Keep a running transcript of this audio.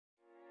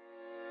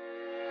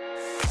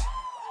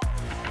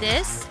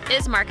This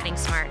is Marketing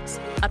Smarts,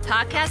 a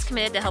podcast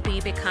committed to helping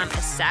you become a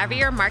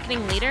savvier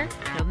marketing leader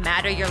no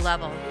matter your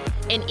level.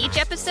 In each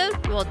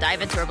episode, we will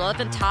dive into a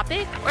relevant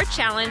topic or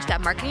challenge that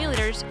marketing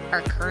leaders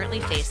are currently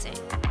facing.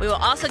 We will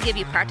also give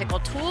you practical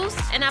tools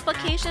and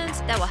applications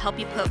that will help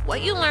you put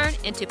what you learn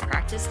into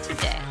practice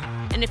today.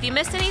 And if you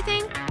missed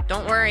anything,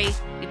 don't worry.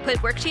 We put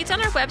worksheets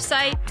on our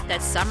website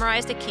that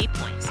summarize the key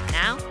points.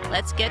 Now,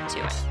 let's get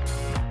to it.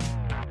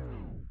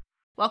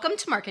 Welcome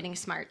to Marketing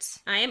Smarts.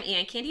 I am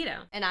Ann Candido.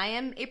 And I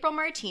am April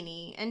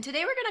Martini. And today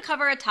we're going to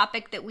cover a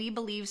topic that we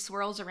believe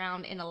swirls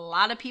around in a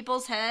lot of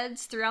people's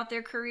heads throughout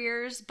their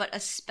careers, but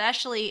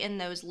especially in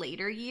those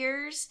later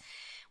years,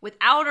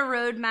 without a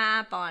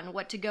roadmap on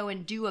what to go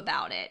and do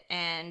about it.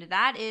 And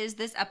that is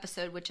this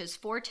episode, which is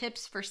 4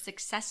 tips for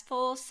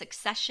successful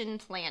succession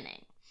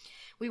planning.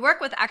 We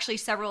work with actually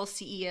several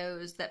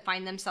CEOs that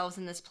find themselves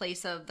in this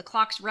place of the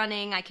clock's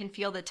running, I can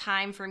feel the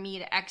time for me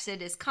to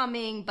exit is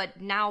coming, but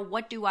now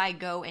what do I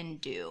go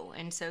and do?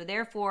 And so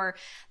therefore,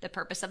 the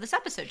purpose of this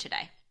episode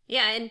today.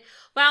 Yeah, and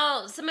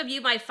while some of you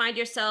might find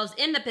yourselves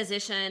in the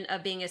position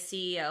of being a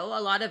CEO,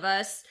 a lot of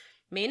us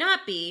may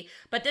not be,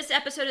 but this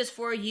episode is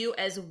for you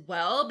as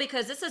well,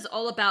 because this is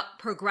all about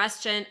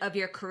progression of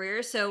your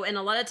career. So, and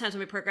a lot of times when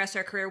we progress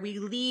our career, we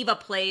leave a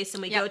place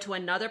and we go to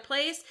another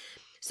place.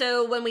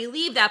 So when we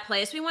leave that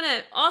place, we want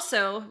to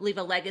also leave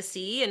a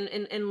legacy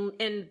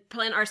and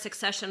plan our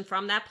succession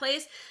from that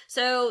place.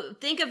 So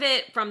think of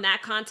it from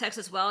that context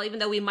as well. Even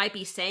though we might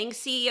be saying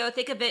CEO,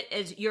 think of it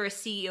as you're a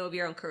CEO of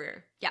your own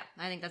career. Yeah,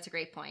 I think that's a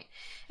great point.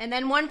 And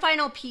then one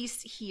final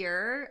piece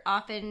here.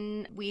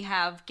 Often we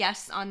have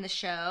guests on the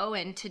show,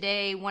 and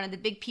today one of the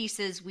big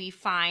pieces we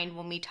find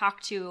when we talk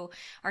to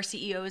our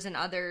CEOs and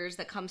others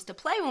that comes to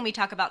play when we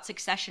talk about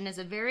succession is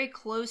a very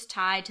close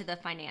tie to the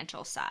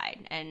financial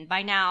side. And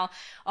by now,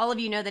 all of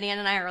you know that Ann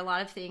and I are a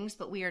lot of things,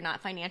 but we are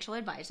not financial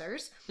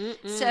advisors.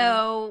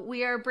 So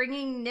we are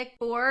bringing Nick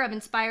Bour of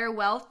Inspire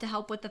Wealth to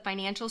help with the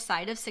financial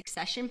side of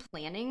succession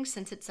planning,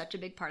 since it's such a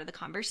big part of the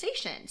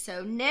conversation.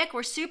 So Nick,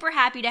 we're super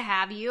happy to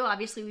have you.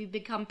 Obviously, we've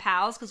become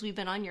pals because we've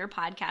been on your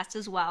podcast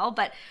as well,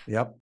 but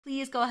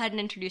please go ahead and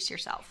introduce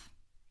yourself.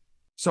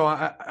 So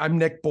I'm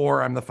Nick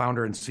Bour. I'm the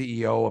founder and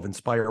CEO of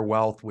Inspire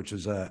Wealth, which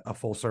is a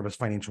full service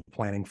financial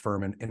planning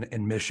firm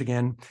in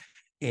Michigan.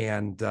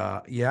 And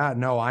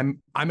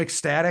I'm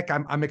ecstatic.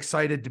 I'm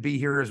excited to be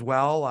here as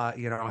well.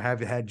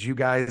 Have had you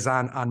guys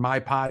on my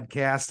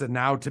podcast, and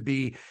now to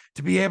be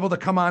able to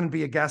come on and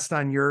be a guest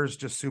on yours,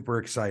 just super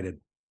excited.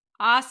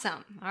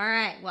 Awesome. All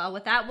right. Well,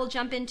 with that, we'll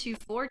jump into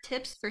 4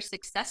 tips for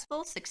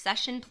successful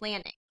succession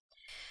planning.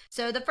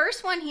 So the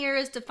first one here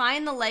is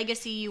define the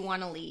legacy you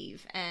want to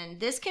leave.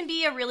 And this can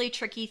be a really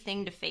tricky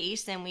thing to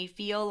face. And we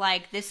feel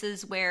like this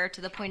is where,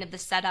 to the point of the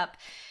setup,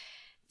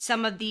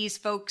 some of these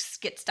folks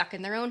get stuck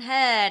in their own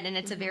head, and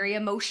it's a very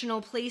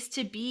emotional place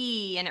to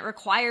be, and it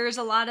requires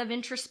a lot of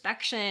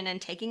introspection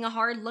and taking a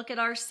hard look at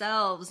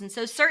ourselves. And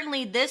so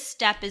certainly this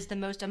step is the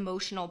most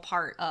emotional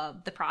part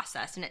of the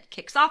process, and it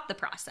kicks off the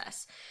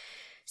process.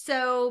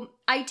 So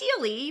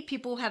ideally,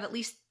 people have at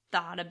least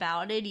thought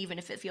about it, even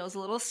if it feels a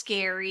little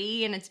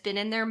scary and it's been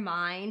in their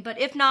mind. But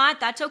if not,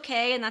 that's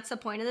okay, and that's the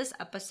point of this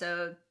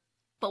episode.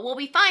 But what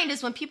we find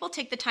is when people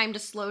take the time to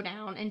slow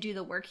down and do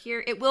the work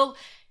here, it will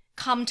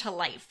come to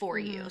light for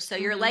you. So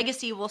your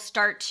legacy will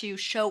start to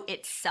show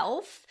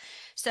itself.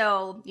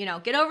 So,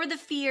 get over the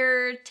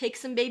fear, take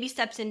some baby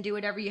steps and do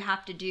whatever you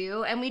have to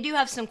do. And we do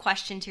have some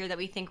questions here that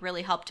we think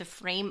really help to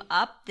frame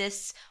up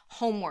this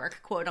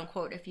homework, quote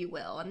unquote, if you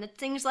will. And the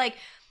things like,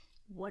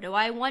 what do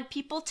I want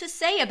people to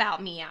say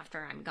about me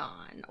after I'm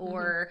gone?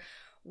 Or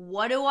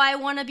what do I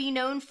want to be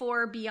known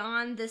for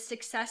beyond the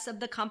success of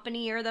the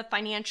company or the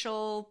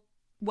financial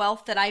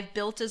wealth that I've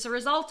built as a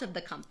result of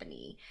the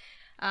company?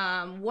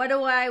 What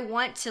do I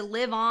want to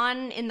live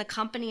on in the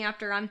company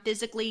after I'm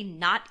physically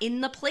not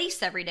in the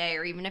place every day,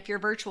 or even if you're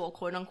virtual,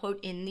 quote unquote,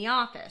 in the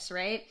office,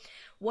 right?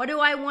 What do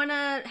I want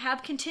to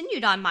have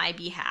continued on my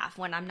behalf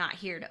when I'm not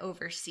here to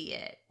oversee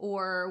it?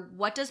 Or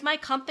what does my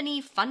company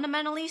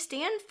fundamentally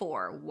stand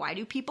for? Why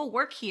do people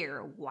work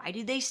here? Why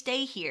do they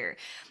stay here?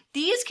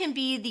 These can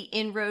be the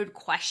inroad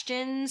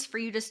questions for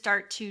you to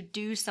start to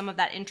do some of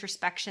that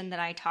introspection that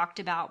I talked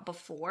about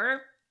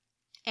before.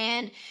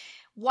 And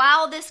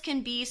while this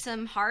can be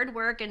some hard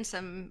work and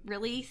some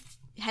really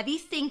heavy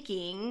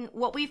thinking,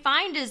 what we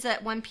find is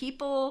that when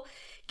people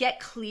get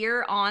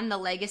clear on the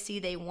legacy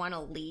they want to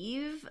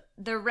leave,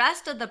 the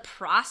rest of the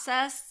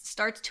process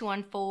starts to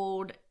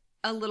unfold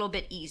a little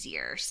bit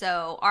easier.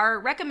 So our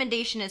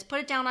recommendation is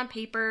put it down on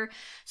paper,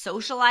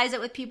 socialize it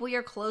with people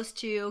you're close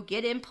to,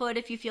 get input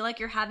if you feel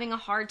like you're having a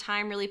hard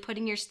time really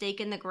putting your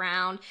stake in the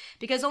ground,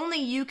 because only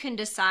you can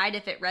decide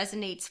if it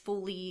resonates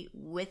fully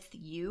with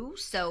you.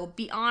 So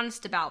be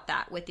honest about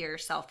that with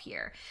yourself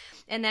here.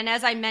 And then,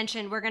 as I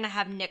mentioned, we're going to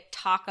have Nick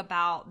talk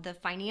about the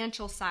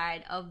financial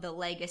side of the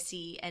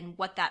legacy and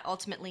what that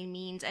ultimately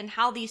means and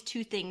how these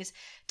two things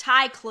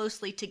tie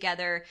closely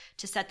together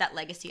to set that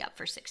legacy up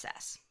for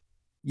success.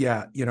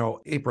 Yeah,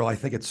 April, I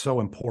think it's so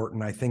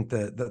important. I think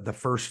the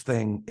first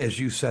thing, as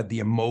you said, the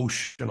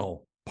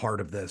emotional part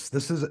of this.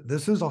 This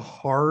is a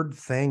hard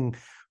thing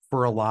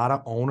for a lot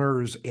of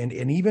owners and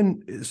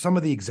even some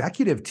of the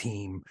executive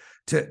team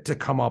to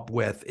come up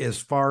with, as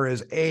far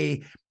as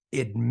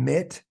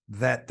admit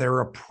that they're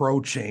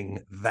approaching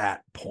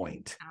that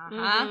point.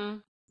 Uh-huh.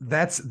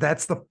 That's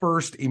the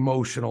first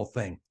emotional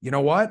thing. You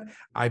know what?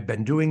 I've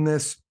been doing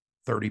this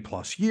 30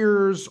 plus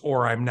years,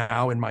 or I'm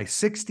now in my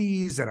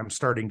 60s and I'm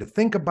starting to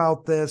think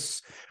about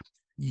this.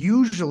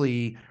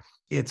 Usually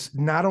it's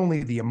not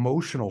only the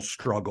emotional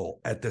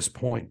struggle at this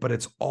point, but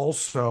it's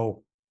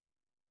also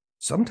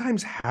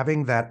sometimes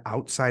having that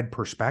outside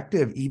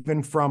perspective,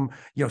 even from,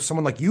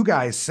 someone like you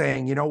guys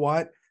saying, you know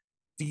what?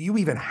 Do you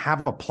even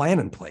have a plan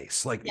in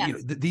place? Like,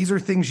 Yes. these are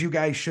things you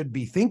guys should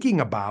be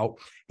thinking about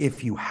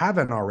if you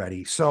haven't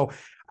already. So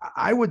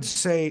I would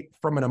say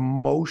from an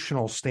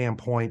emotional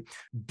standpoint,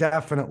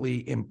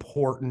 definitely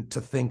important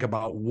to think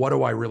about, what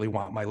do I really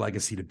want my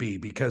legacy to be?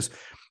 Because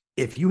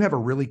if you have a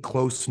really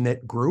close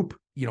knit group,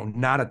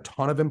 not a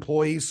ton of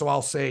employees, so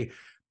I'll say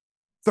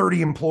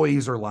 30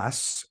 employees or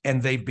less,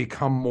 and they've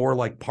become more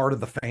like part of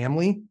the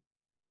family.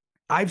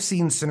 I've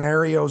seen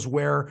scenarios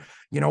where,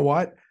 you know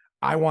what?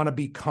 I want to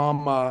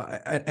become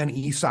an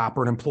ESOP,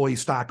 or an employee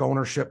stock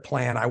ownership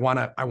plan. I want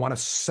to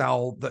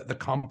sell the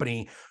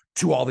company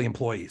to all the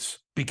employees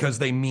because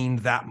they mean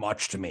that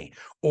much to me.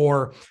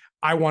 Or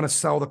I want to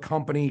sell the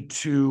company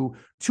to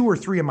 2 or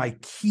 3 of my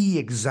key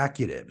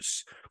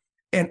executives.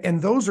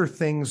 And those are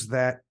things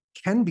that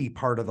can be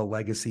part of the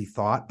legacy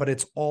thought, but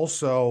it's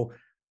also,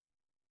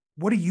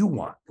 what do you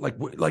want?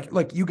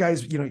 Like you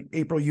guys,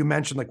 April, you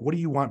mentioned, like, what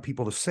do you want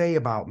people to say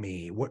about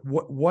me?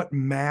 What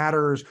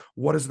matters?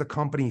 What does the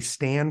company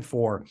stand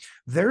for?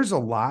 There's a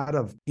lot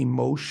of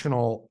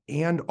emotional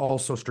and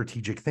also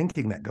strategic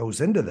thinking that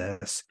goes into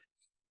this.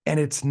 And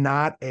it's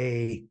not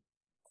a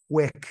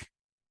quick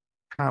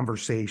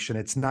conversation.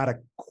 It's not a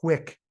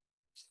quick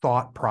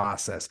thought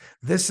process.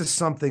 This is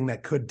something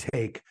that could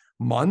take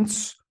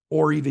months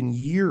or even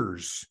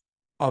years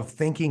of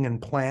thinking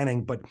and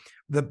planning. But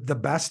the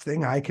best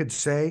thing I could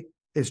say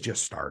is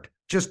just start.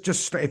 Just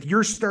start. If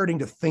you're starting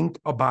to think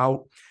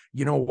about,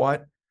 you know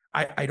what,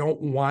 I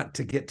don't want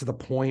to get to the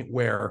point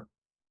where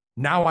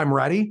now I'm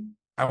ready,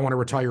 I want to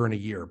retire in a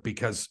year,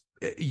 because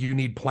you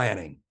need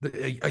planning.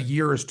 A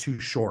year is too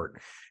short.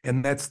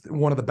 And that's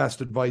one of the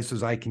best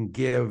advices I can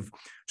give,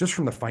 just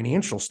from the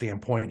financial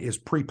standpoint, is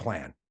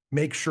pre-plan.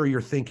 Make sure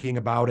you're thinking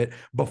about it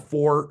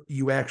before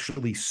you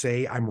actually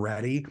say I'm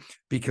ready,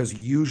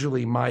 because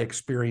usually my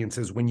experience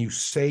is when you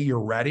say you're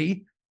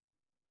ready,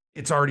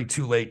 it's already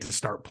too late to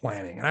start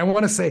planning. And I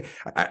want to say,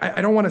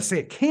 I don't want to say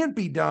it can't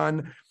be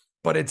done,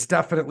 but it's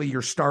definitely,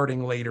 you're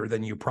starting later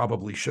than you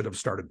probably should have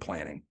started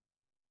planning.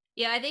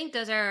 Yeah, I think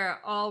those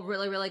are all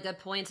really, really good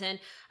points. And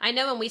I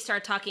know when we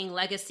start talking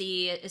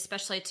legacy,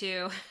 especially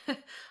to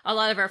a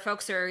lot of our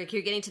folks you're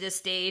getting to this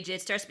stage,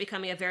 it starts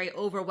becoming a very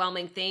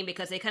overwhelming thing,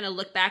 because they kind of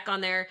look back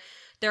on their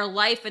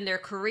life and their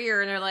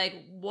career, and they're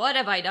like, what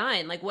have I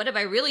done? Like, what have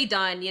I really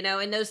done?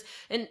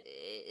 And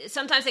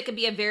sometimes it can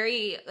be a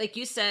very, like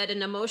you said,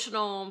 an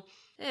emotional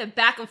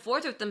back and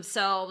forth with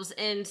themselves,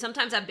 and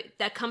sometimes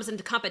that comes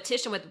into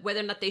competition with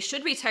whether or not they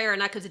should retire or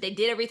not, because they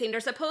did everything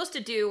they're supposed to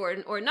do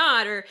or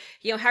not, or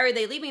how are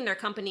they leaving their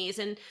companies.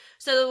 And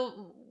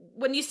so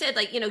when you said,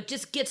 like,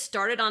 just get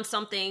started on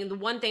something, the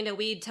one thing that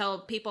we tell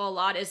people a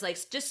lot is, like,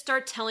 just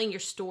start telling your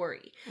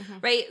story.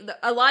 Right?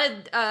 A lot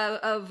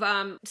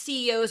of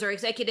CEOs or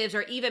executives,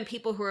 or even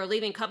people who are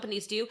leaving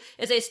companies, do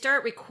is they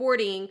start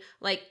recording,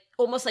 like,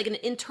 almost like an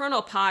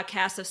internal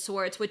podcast of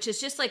sorts, which is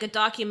just like a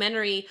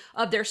documentary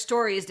of their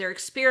stories, their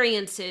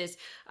experiences,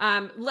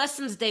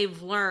 lessons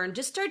they've learned.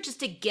 Just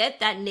to get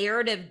that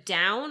narrative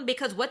down,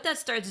 because what that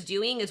starts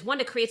doing is, one,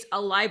 it creates a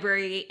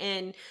library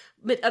and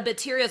of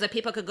materials that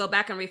people could go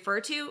back and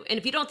refer to. And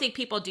if you don't think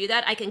people do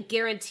that, I can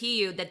guarantee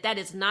you that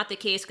is not the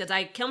case, because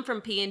I come from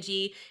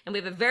P&G, and we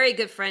have a very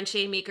good friend,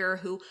 Shane Meeker,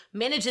 who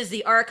manages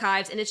the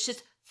archives, and it's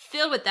just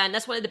filled with that. And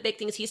that's one of the big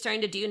things he's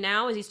starting to do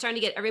now, is he's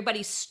starting to get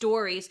everybody's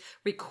stories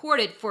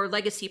recorded for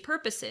legacy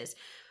purposes.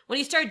 When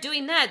you start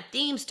doing that,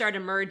 themes start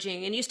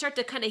emerging, and you start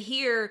to kind of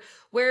hear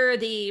where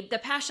the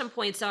passion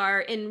points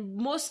are. And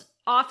most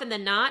often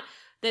than not,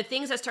 the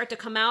things that start to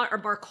come out are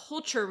more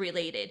culture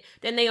related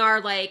than they are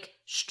like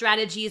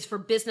strategies for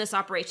business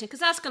operation,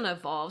 because that's going to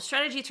evolve.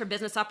 Strategies for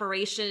business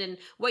operation and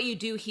what you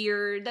do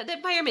here, the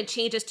environment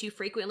changes too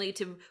frequently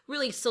to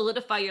really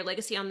solidify your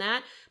legacy on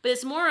that. But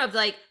it's more of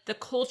like the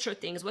culture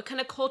things. What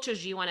kind of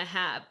cultures do you want to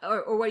have,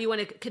 or what you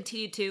want to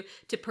continue to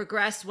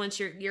progress once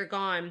you're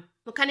gone?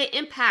 What kind of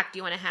impact do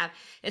you want to have?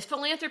 Is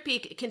philanthropy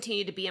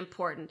continue to be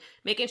important?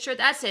 Making sure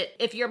that's it.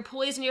 If your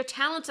employees and your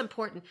talent's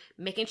important,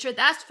 making sure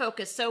that's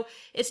focused. So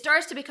it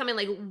starts to becoming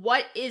like,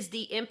 what is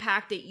the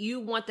impact that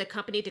you want the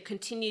company to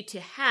continue to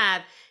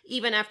have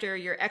even after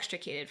you're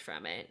extricated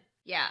from it?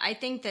 Yeah, I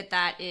think that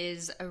that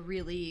is a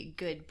really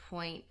good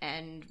point.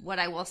 And what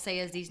I will say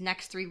is these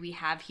next three we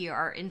have here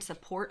are in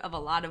support of a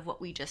lot of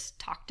what we just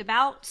talked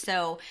about.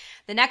 So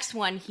the next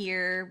one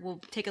here,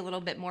 we'll take a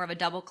little bit more of a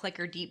double click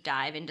or deep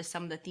dive into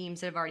some of the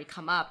themes that have already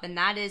come up. And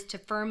that is to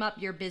firm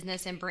up your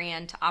business and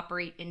brand to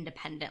operate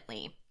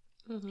independently.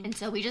 Mm-hmm. And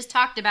so we just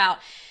talked about,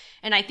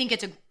 and I think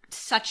it's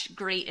such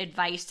great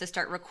advice to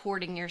start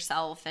recording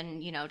yourself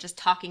and, just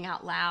talking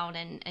out loud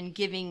and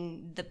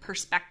giving the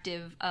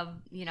perspective of,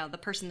 the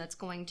person that's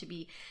going to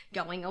be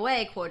going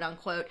away, quote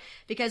unquote,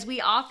 because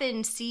we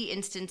often see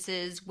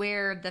instances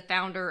where the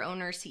founder,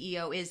 owner,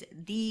 CEO is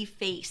the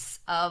face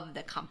of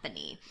the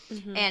company.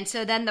 Mm-hmm. And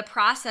so then the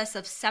process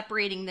of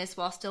separating this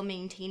while still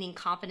maintaining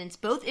confidence,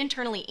 both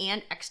internally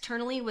and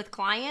externally with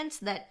clients,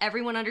 that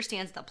everyone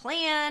understands the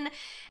plan,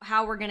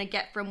 how we're going to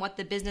get from what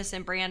the business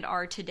and brand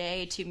are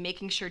today to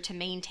making sure to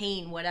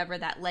maintain whatever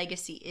that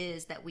legacy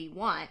is that we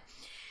want.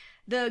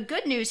 The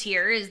good news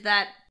here is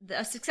that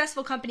a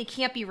successful company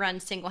can't be run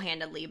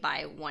single-handedly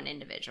by one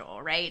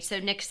individual, right? So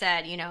Nick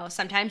said,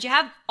 sometimes you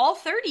have all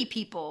 30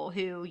 people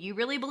who you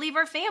really believe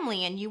are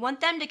family and you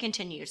want them to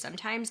continue.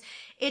 Sometimes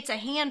it's a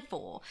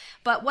handful.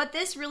 But what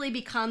this really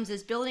becomes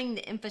is building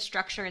the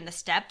infrastructure and the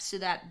steps so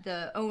that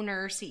the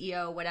owner,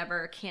 CEO,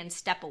 whatever, can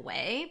step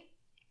away.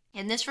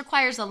 And this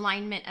requires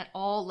alignment at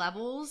all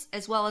levels,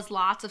 as well as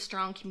lots of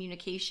strong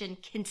communication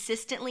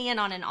consistently and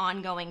on an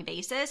ongoing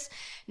basis.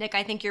 Nick,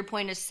 I think your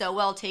point is so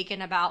well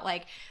taken about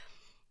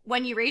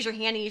when you raise your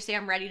hand and you say,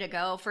 I'm ready to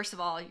go, first of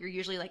all, you're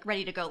usually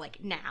ready to go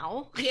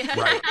now. Yeah.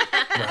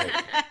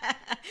 Right.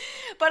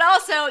 But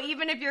also,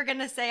 even if you're going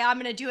to say, I'm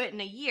going to do it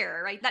in a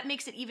year, right, that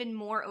makes it even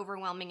more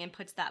overwhelming and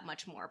puts that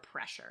much more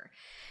pressure.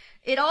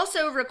 It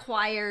also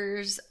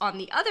requires, on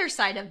the other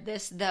side of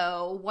this,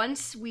 though,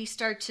 once we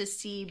start to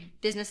see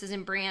businesses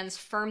and brands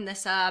firm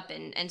this up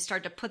and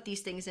start to put these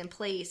things in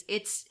place,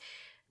 it's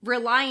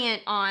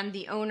reliant on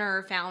the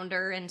owner,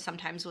 founder, and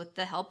sometimes with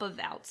the help of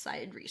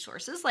outside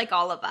resources like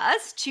all of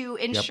us to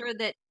ensure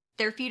that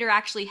their feet are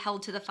actually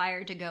held to the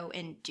fire to go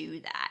and do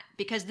that,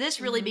 because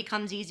this really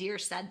becomes easier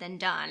said than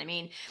done. I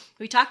mean,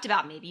 we talked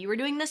about maybe you were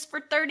doing this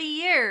for 30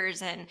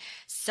 years and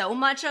so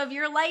much of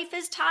your life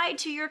is tied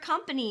to your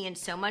company and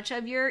so much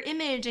of your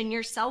image and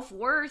your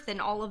self-worth and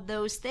all of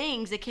those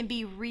things. It can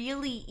be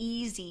really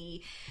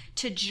easy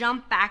to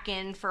jump back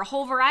in for a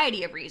whole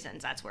variety of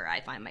reasons. That's where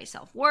I find my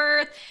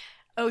self-worth.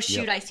 Oh,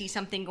 shoot, I see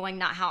something going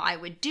not how I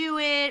would do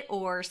it,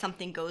 or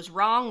something goes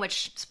wrong,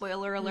 which,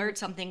 spoiler alert,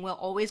 something will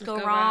always go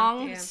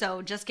wrong. Yeah.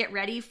 So just get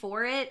ready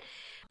for it.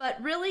 But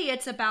really,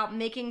 it's about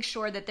making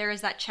sure that there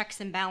is that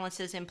checks and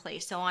balances in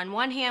place. So on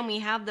one hand, we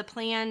have the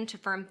plan to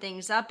firm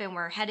things up and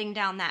we're heading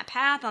down that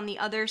path. On the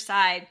other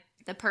side,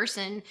 the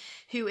person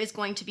who is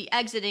going to be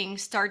exiting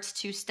starts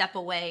to step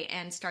away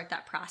and start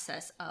that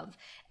process of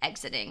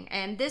exiting.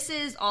 And this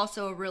is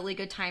also a really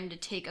good time to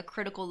take a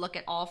critical look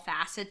at all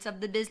facets of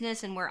the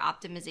business and where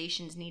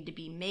optimizations need to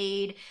be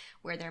made,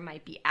 where there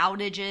might be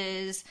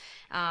outages.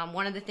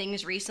 One of the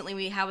things recently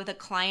we had with a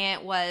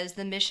client was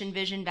the mission,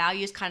 vision,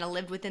 values kind of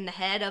lived within the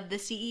head of the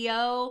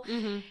CEO.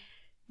 Mm-hmm.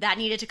 That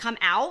needed to come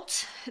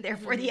out.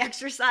 Therefore, the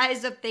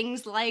exercise of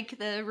things like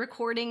the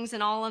recordings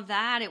and all of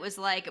that, it was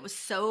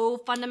so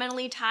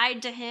fundamentally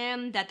tied to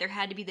him that there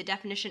had to be the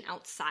definition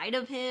outside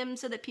of him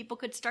so that people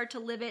could start to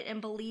live it and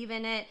believe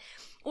in it.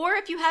 Or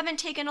if you haven't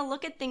taken a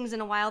look at things in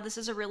a while, this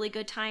is a really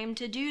good time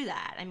to do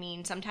that. I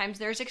mean, sometimes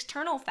there's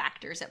external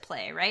factors at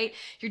play, right?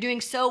 You're doing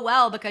so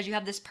well because you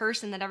have this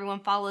person that everyone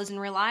follows and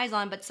relies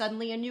on, but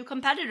suddenly a new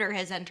competitor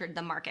has entered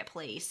the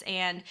marketplace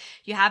and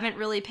you haven't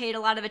really paid a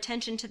lot of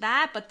attention to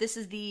that, but this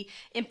is the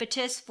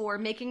impetus for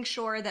making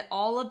sure that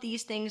all of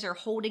these things are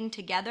holding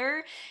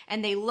together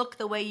and they look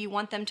the way you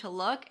want them to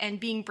look, and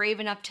being brave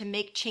enough to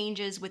make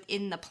changes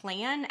within the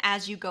plan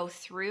as you go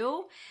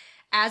through,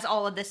 as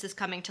all of this is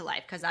coming to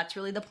life, because that's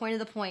really the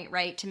point,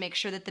 right? To make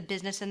sure that the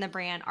business and the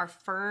brand are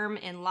firm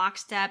in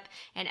lockstep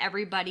and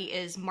everybody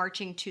is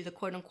marching to the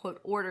quote unquote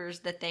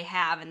orders that they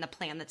have and the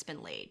plan that's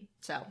been laid.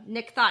 So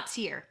Nick, thoughts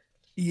here?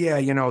 Yeah,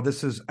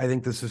 I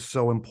think this is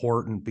so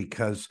important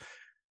because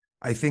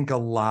I think a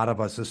lot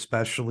of us,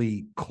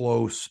 especially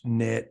close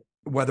knit,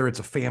 whether it's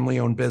a family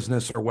owned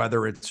business or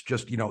whether it's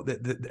just,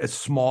 a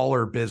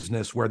smaller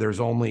business where there's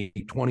only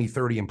 20,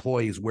 30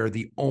 employees, where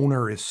the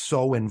owner is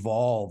so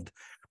involved.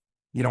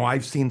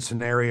 I've seen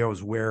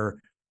scenarios where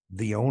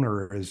the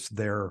owner is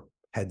their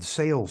head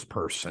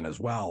salesperson as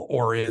well,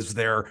 or is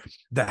the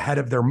head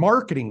of their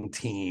marketing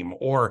team,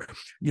 or,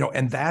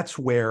 and that's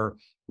where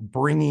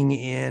bringing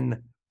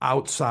in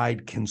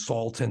outside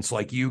consultants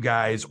like you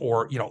guys,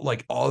 or,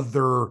 like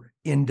other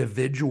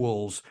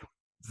individuals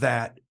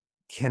that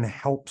can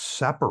help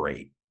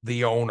separate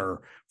the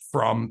owner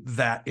from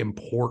that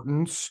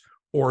importance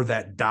or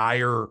that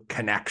dire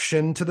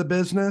connection to the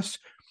business.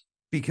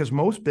 Because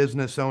most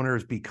business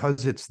owners,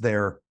 because it's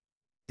their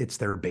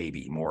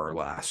baby, more or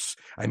less.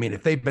 I mean,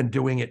 if they've been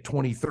doing it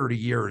 20, 30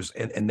 years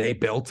and they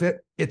built it,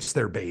 it's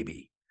their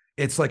baby.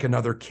 It's like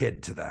another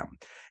kid to them.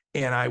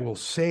 And I will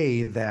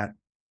say that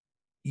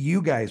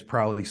you guys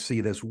probably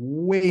see this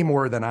way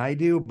more than I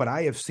do, but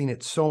I have seen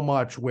it so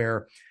much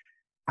where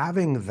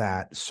having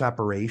that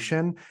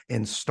separation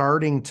and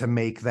starting to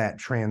make that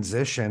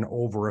transition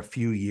over a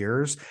few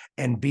years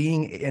and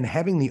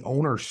having the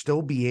owner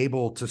still be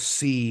able to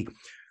see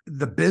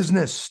the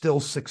business still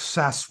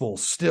successful,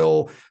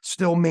 still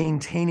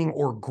maintaining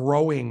or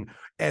growing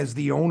as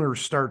the owner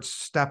starts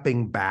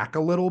stepping back a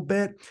little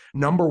bit.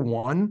 Number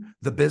one,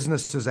 the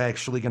business is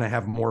actually going to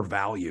have more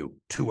value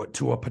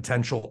to a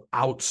potential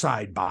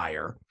outside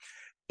buyer.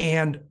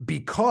 And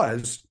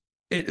because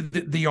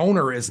the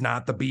owner is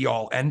not the be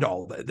all end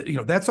all,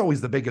 that's always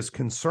the biggest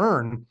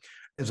concern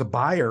as a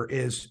buyer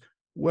is,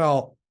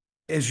 well,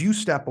 as you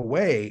step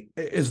away,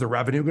 is the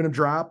revenue going to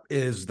drop?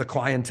 Is the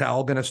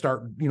clientele going to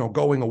start,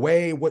 going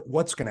away?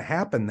 What's going to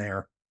happen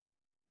there?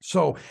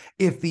 So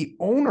if the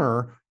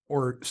owner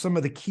or some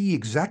of the key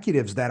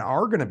executives that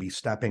are going to be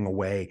stepping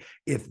away,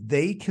 if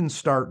they can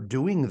start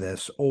doing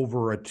this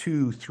over a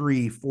 2,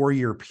 3,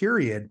 4-year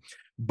period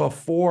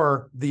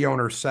before the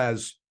owner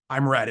says,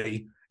 I'm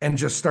ready, and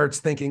just starts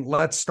thinking,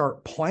 let's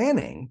start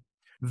planning,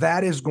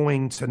 that is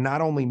going to not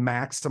only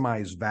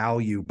maximize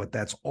value, but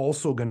that's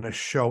also going to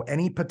show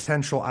any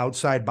potential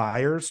outside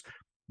buyers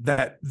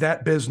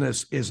that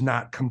business is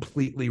not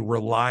completely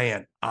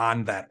reliant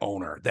on that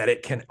owner, that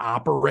it can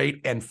operate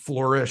and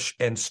flourish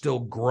and still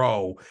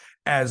grow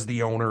as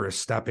the owner is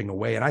stepping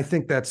away. And I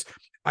think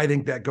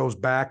that goes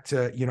back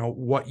to,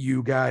 what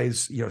you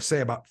guys,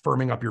 say about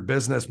firming up your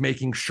business,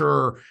 making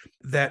sure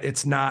that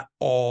it's not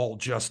all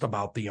just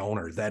about the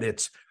owner, that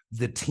it's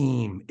the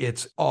team,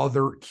 it's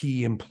other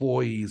key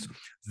employees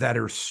that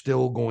are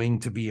still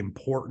going to be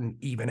important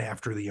even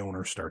after the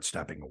owner starts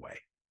stepping away.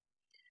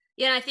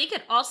 Yeah, and I think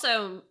it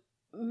also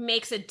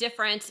makes a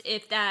difference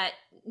if that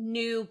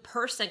new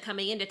person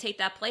coming in to take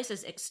that place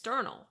is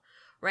external,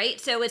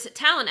 right? So it's a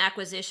talent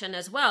acquisition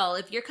as well.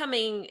 If you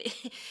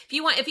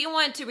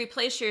want to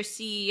replace your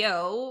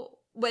CEO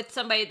with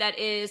somebody that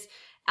is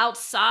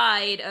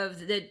outside of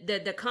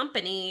the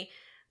company,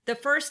 the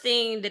first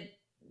thing that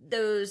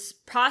those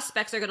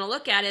prospects are going to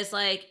look at is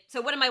like,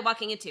 so what am I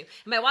walking into?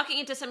 Am I walking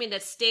into something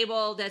that's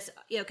stable, that's,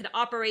 can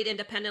operate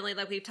independently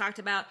like we've talked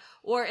about?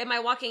 Or am I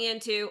walking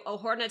into a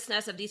hornet's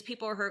nest of these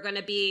people who are going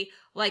to be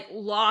like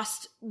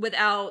lost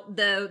without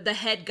the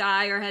head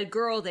guy or head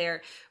girl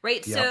there,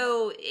 right? Yep.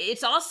 So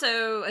it's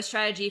also a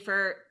strategy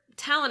for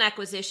talent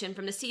acquisition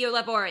from the CEO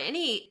level or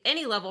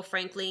any level,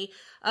 frankly,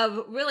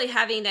 of really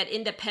having that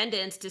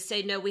independence to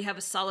say, no, we have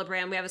a solid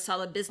brand, we have a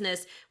solid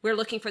business, we're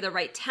looking for the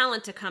right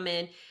talent to come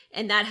in,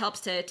 and that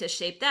helps to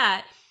shape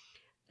that.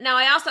 Now,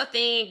 I also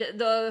think,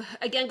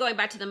 again, going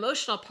back to the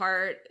emotional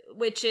part,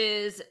 which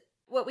is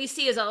what we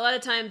see is a lot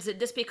of times that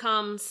this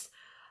becomes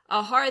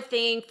a hard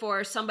thing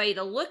for somebody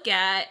to look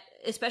at,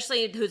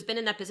 especially who's been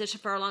in that position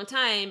for a long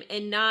time,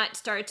 and not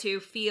start to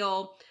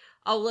feel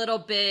a little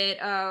bit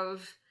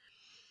of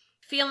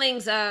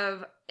feelings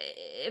of,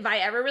 have I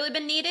ever really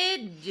been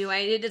needed?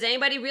 Does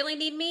anybody really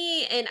need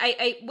me? And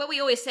I what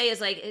we always say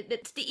is like,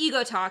 it's the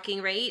ego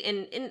talking, right?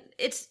 And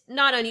it's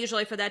not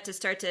unusual for that to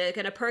start to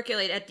kind of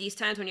percolate at these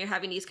times when you're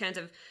having these kinds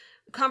of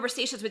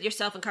conversations with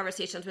yourself and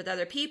conversations with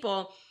other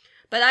people.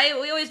 But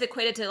we always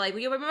equate it to like,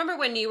 you remember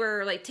when you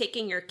were like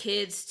taking your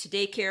kids to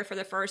daycare for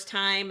the first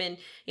time and,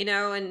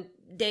 and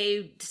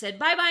they said,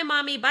 bye-bye,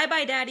 mommy,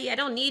 bye-bye, daddy, I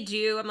don't need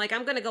you. I'm like,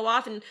 I'm going to go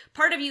off. And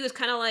part of you is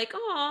kind of like,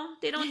 oh,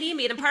 they don't need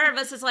me. And part of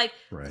us is like,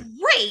 right.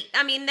 Great.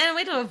 I mean, then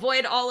we don't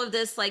avoid all of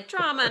this like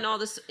drama and all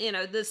this,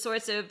 the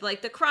sorts of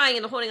like the crying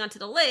and the holding onto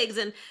the legs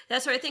and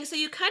that sort of thing. So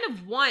you kind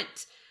of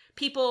want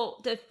people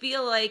to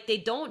feel like they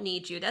don't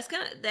need you. That's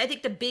I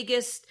think the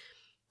biggest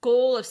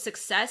goal of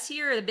success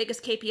here, the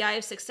biggest KPI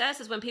of success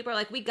is when people are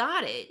like, we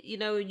got it.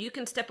 You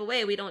can step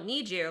away. We don't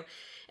need you.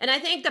 And I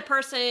think the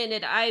person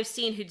that I've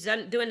seen who's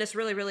doing this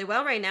really, really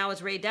well right now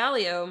is Ray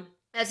Dalio,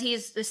 as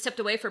he's stepped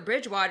away for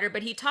Bridgewater.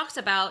 But he talks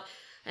about,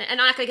 and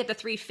I'm not going to get the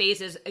 3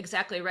 phases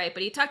exactly right,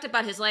 but he talked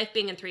about his life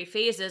being in 3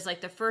 phases,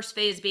 like the first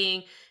phase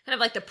being kind of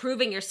like the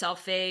proving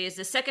yourself phase.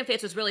 The second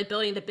phase was really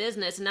building the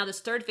business. And now this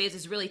third phase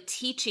is really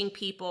teaching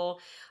people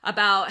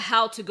about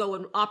how to go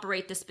and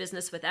operate this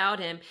business without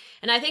him.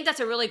 And I think that's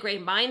a really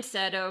great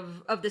mindset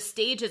of the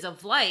stages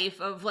of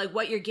life, of like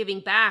what you're giving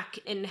back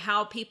and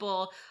how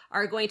people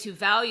are going to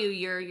value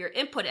your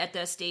input at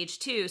that stage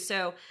too.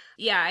 So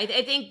yeah, I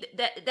think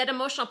that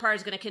emotional part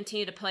is going to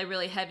continue to play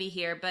really heavy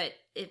here. But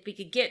if we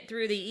could get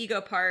through the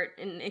ego part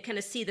and kind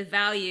of see the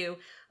value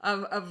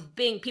of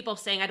being people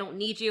saying, I don't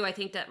need you, I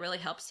think that really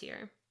helps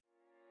here.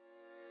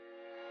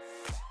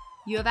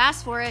 You have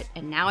asked for it,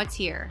 and now it's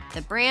here.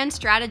 The Brand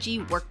Strategy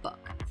Workbook.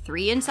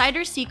 3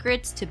 insider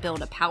secrets to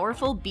build a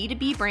powerful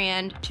B2B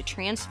brand to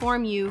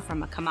transform you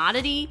from a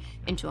commodity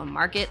into a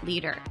market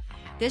leader.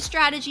 This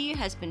strategy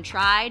has been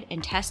tried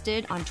and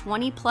tested on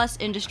 20-plus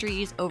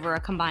industries over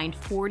a combined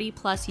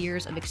 40-plus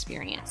years of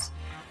experience.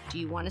 Do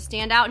you want to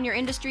stand out in your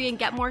industry and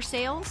get more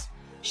sales?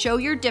 Show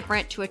you're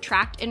different to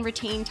attract and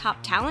retain top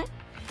talent?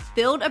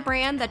 Build a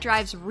brand that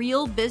drives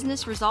real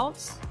business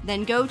results?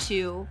 Then go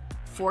to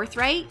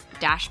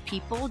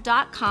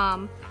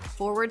forthright-people.com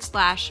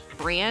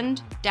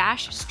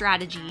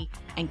go/brand-strategy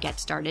and get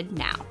started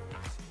now.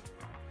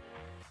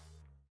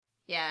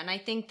 Yeah, and I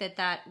think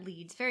that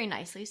leads very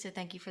nicely, so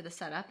thank you for the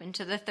setup,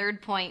 into the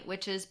third point,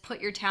 which is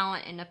put your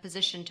talent in a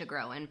position to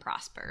grow and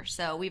prosper.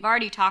 So we've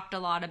already talked a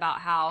lot about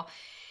how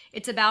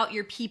it's about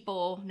your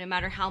people, no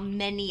matter how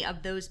many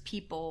of those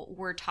people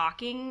we're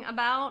talking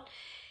about.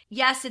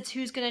 Yes, it's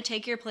who's going to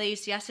take your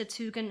place. Yes, it's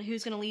who's going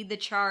to lead the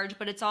charge,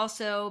 but it's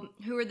also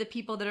who are the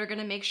people that are going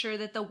to make sure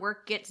that the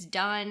work gets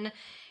done.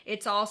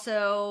 It's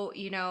also,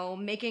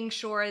 making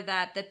sure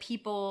that the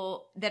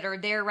people that are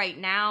there right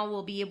now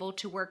will be able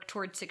to work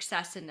towards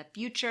success in the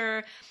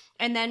future.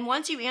 And then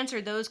once you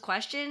answer those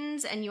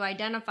questions and you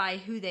identify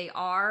who they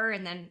are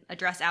and then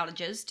address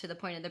outages to the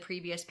point of the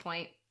previous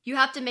point, you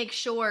have to make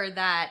sure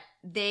that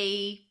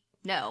they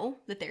know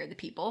that they're the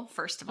people,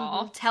 first of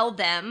all. Tell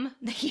them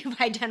that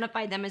you've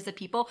identified them as the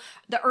people.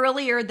 The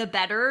earlier, the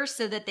better,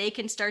 so that they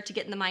can start to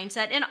get in the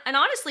mindset and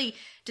honestly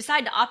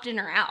decide to opt in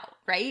or out,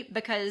 right?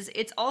 Because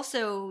it's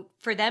also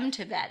for them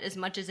to vet as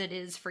much as it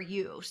is for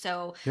you.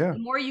 So the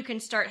more you can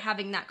start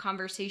having that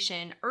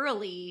conversation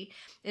early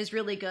is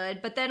really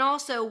good. But then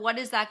also, what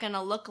is that going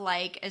to look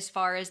like as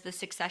far as the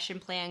succession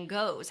plan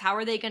goes? How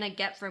are they going to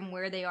get from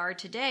where they are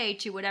today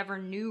to whatever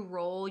new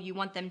role you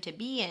want them to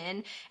be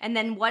in? And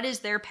then what is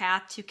their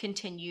path to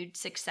continued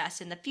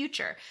success in the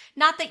future?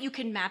 Not that you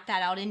can map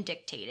that out and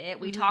dictate it.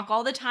 We talk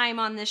all the time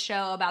on this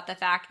show about the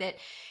fact that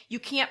you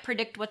can't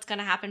predict what's going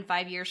to happen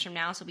 5 years from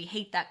now, so we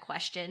hate that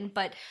question.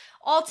 But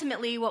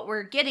ultimately, what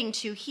we're getting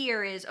to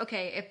here is,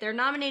 okay, if they're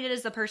nominated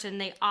as the person,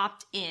 they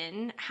opt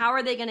in, how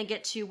are they going to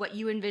get to what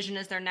you envision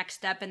as their next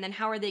step? And then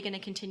how are they going to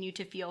continue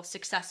to feel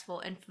successful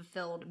and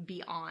fulfilled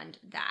beyond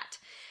that?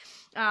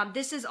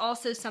 This is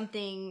also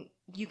something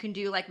you can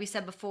do, like we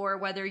said before,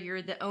 whether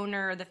you're the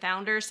owner or the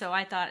founder. So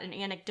I thought an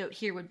anecdote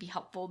here would be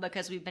helpful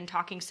because we've been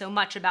talking so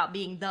much about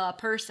being the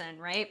person,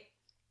 right?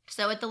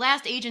 So at the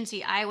last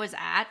agency I was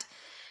at,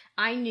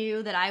 I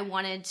knew that I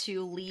wanted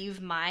to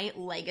leave my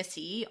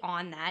legacy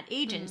on that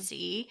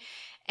agency.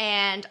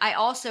 And I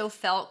also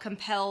felt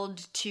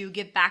compelled to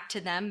give back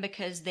to them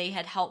because they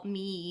had helped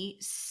me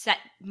set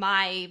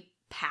my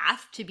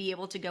path to be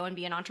able to go and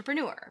be an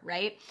entrepreneur,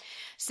 right?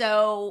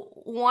 So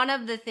one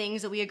of the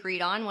things that we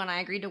agreed on when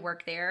I agreed to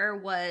work there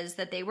was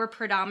that they were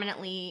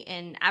predominantly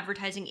an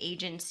advertising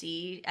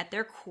agency at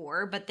their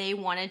core, but they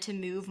wanted to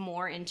move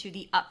more into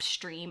the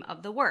upstream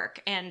of the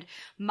work. And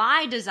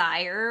my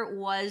desire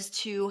was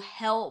to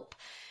help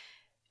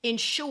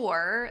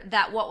ensure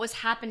that what was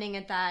happening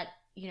at that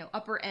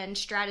upper end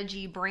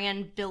strategy,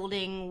 brand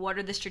building, what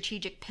are the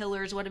strategic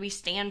pillars, what do we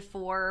stand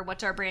for,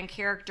 what's our brand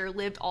character,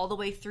 lived all the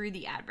way through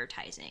the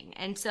advertising.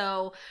 And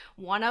so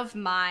one of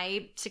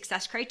my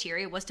success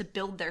criteria was to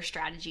build their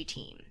strategy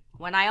team.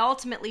 When I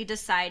ultimately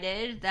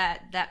decided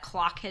that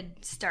clock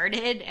had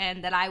started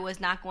and that I was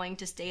not going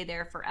to stay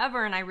there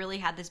forever, and I really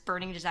had this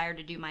burning desire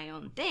to do my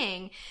own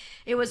thing,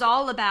 it was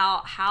all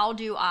about how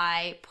do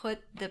I put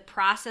the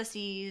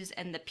processes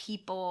and the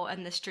people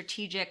and the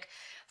strategic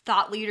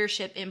thought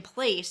leadership in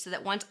place so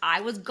that once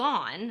I was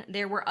gone,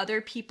 there were other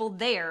people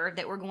there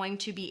that were going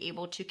to be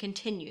able to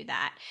continue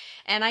that.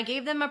 And I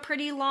gave them a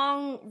pretty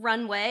long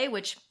runway,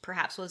 which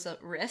perhaps was a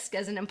risk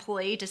as an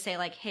employee to say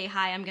like, hey,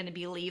 hi, I'm going to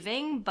be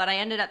leaving. But I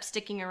ended up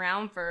sticking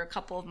around for a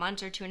couple of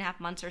months or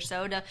 2.5 months or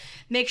so to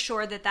make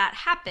sure that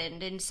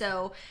happened. And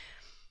so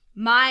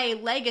my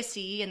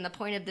legacy and the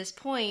point of this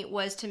point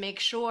was to make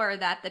sure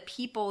that the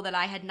people that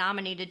I had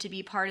nominated to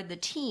be part of the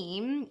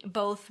team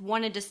both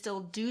wanted to still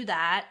do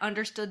that,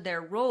 understood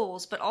their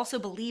roles, but also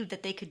believed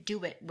that they could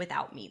do it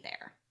without me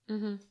there.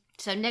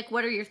 So Nick,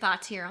 what are your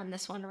thoughts here on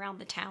this one around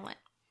the talent?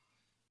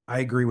 I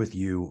agree with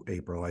you,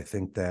 April. I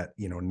think that,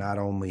 not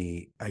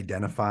only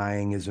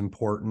identifying is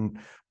important,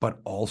 but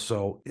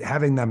also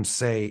having them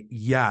say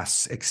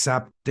yes,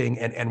 accepting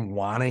and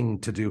wanting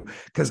to do,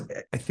 because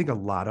I think a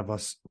lot of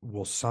us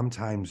will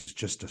sometimes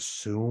just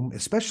assume,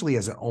 especially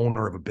as an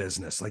owner of a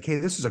business, like, hey,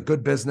 this is a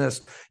good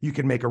business. You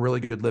can make a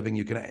really good living.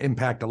 You can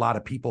impact a lot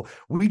of people.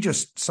 We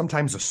just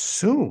sometimes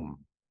assume,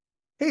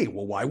 hey,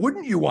 well, why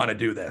wouldn't you want to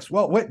do this?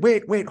 Well,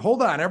 wait,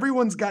 hold on.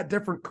 Everyone's got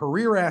different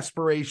career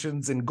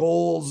aspirations and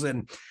goals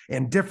and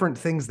different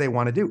things they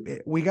want to do.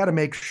 We got to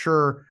make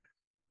sure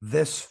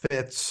this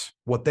fits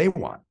what they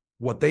want,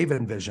 what they've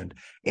envisioned.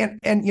 And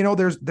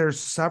there's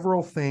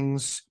several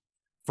things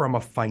from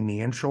a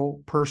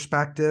financial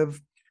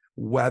perspective,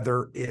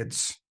 whether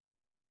it's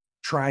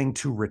trying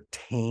to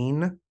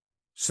retain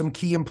some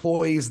key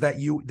employees that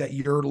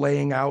you're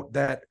laying out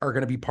that are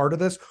going to be part of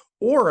this,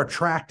 or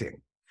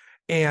attracting.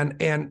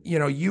 And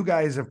you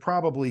guys have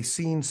probably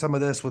seen some of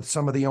this with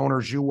some of the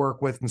owners you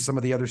work with and some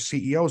of the other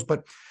CEOs,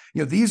 but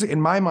these, in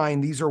my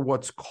mind, these are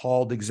what's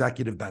called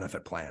executive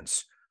benefit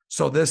plans.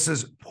 So this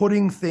is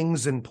putting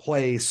things in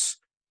place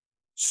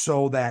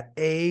so that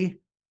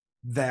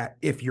that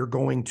if you're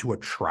going to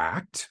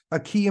attract a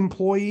key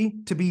employee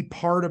to be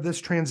part of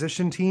this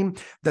transition team,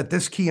 that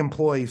this key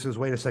employee says,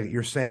 wait a second,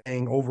 you're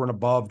saying over and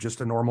above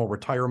just a normal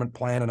retirement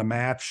plan and a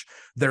match,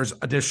 there's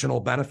additional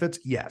benefits?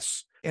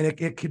 Yes. And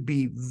it could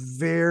be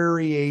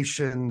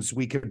variations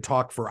we could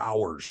talk for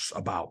hours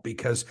about,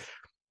 because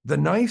the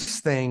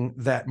nice thing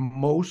that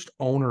most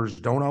owners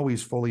don't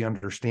always fully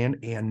understand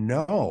and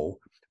know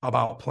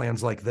about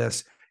plans like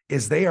this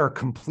is they are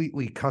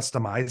completely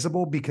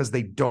customizable, because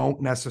they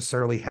don't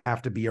necessarily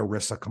have to be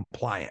ERISA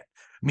compliant,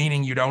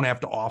 meaning you don't have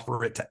to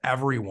offer it to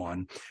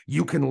everyone.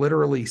 You can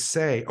literally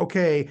say,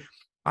 okay,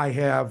 I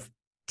have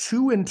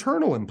 2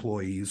 internal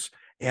employees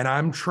and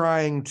I'm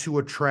trying to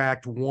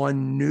attract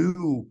 1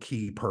 new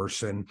key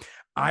person.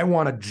 I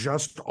want to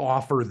just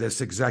offer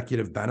this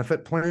executive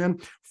benefit plan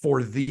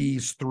for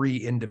these 3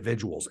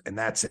 individuals, and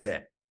that's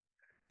it.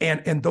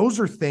 And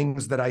those are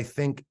things that I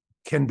think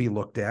can be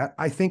looked at.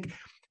 I think,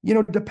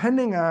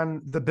 depending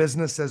on the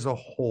business as a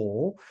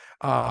whole,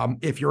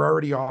 if you're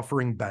already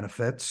offering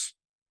benefits,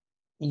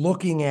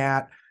 looking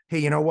at, hey,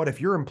 you know what, if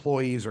your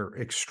employees are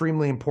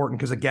extremely important,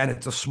 because again,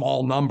 it's a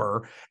small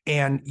number,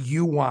 and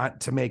you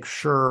want to make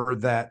sure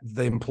that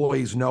the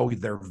employees know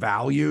they're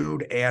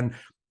valued and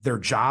their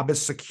job is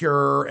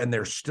secure and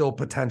there's still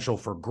potential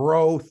for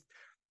growth,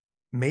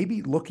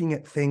 maybe looking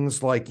at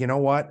things like, you know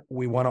what,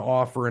 we want to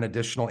offer an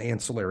additional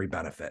ancillary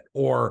benefit,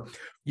 or,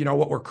 you know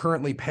what, we're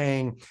currently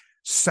paying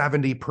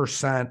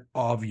 70%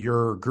 of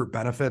your group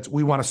benefits.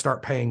 We want to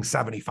start paying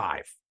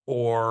 75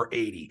 or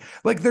 80.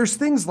 Like, there's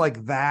things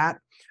like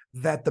that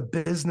the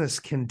business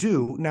can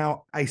do.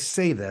 Now, I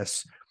say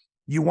this,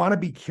 you want to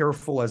be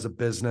careful as a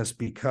business,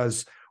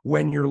 because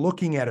when you're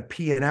looking at a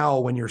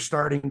P&L, when you're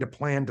starting to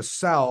plan to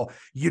sell,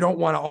 you don't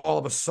want to all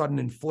of a sudden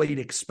inflate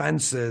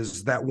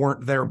expenses that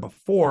weren't there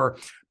before,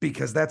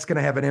 because that's going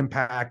to have an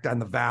impact on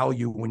the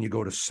value when you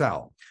go to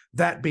sell.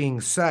 That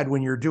being said,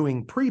 when you're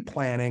doing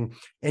pre-planning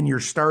and you're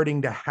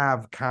starting to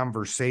have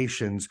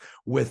conversations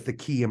with the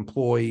key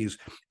employees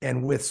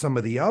and with some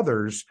of the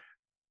others,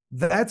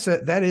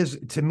 that is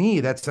to me,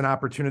 that's an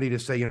opportunity to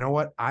say, you know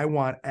what, I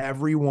want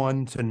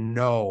everyone to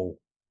know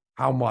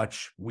how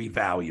much we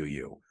value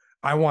you.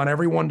 I want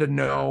everyone to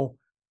know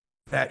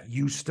that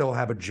you still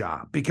have a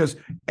job, because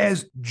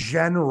as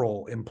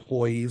general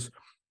employees,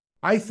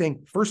 I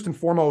think first and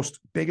foremost,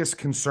 biggest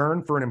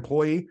concern for an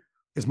employee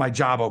is, my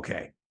job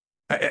okay?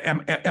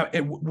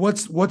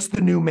 What's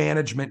the new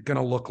management going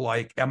to look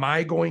like? Am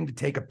I going to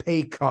take a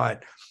pay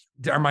cut?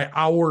 Are my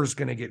hours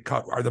going to get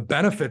cut? Are the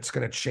benefits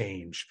going to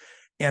change?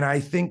 And I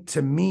think,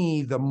 to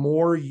me, the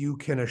more you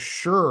can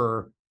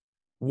assure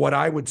what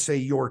I would say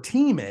your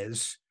team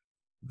is,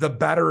 the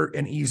better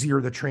and easier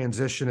the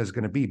transition is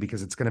going to be,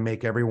 because it's going to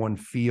make everyone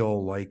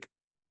feel like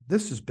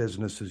this is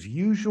business as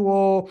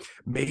usual.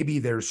 Maybe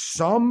there's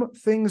some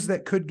things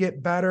that could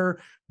get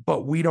better,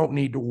 but we don't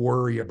need to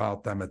worry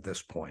about them at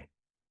this point.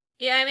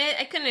 Yeah, I mean,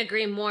 I couldn't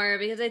agree more,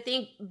 because I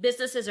think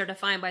businesses are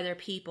defined by their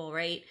people,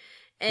 right?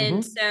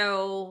 And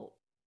so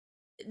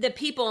the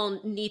people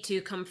need to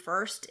come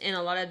first in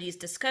a lot of these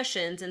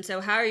discussions. And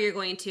so how are you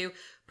going to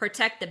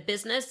protect the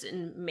business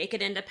and make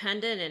it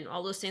independent and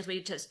all those things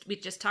we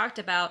just talked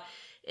about,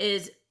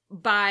 is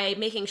by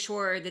making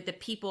sure that the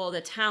people,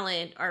 the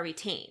talent, are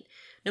retained,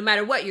 no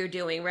matter what you're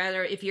doing.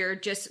 Rather, if you're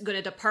just going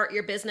to depart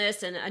your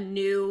business and a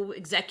new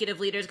executive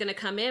leader is going to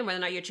come in, whether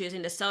or not you're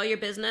choosing to sell your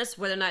business,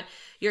 whether or not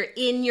you're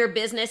in your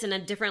business in a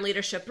different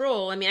leadership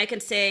role. I mean, I can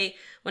say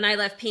when I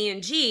left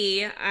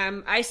P&G,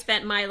 I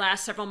spent my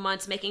last several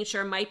months making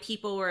sure my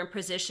people were in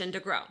position to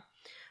grow.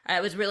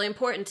 It was really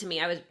important to me.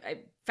 I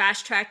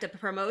fast-tracked a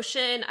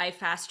promotion. I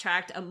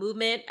fast-tracked a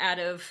movement out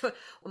of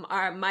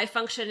my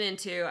function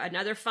into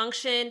another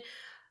function,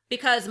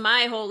 because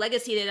my whole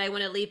legacy that I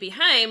want to leave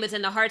behind was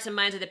in the hearts and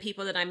minds of the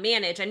people that I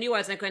manage. I knew I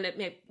wasn't going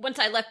to, once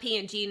I left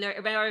P&G,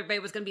 everybody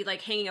was going to be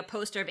like hanging a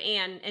poster of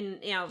Ann in,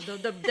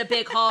 the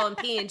big hall in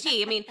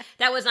P&G. I mean,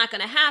 that was not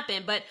going to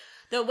happen. But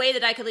the way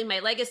that I could leave my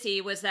legacy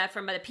was that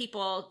for the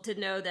people to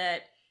know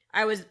that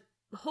I was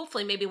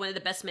hopefully maybe one of the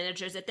best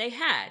managers that they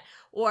had,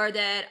 or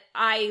that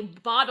I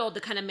modeled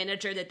the kind of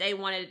manager that they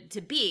wanted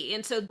to be.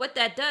 And so what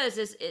that does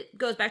is, it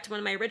goes back to one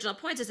of my original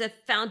points, is it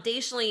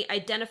foundationally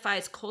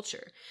identifies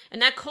culture.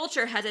 And that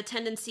culture has a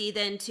tendency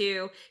then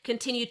to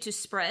continue to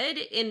spread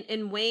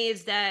in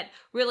ways that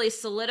really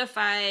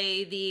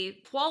solidify the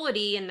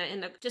quality and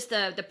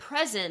the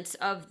presence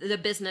of the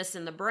business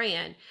and the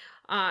brand.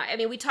 I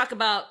mean, we talk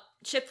about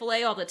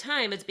Chick-fil-A all the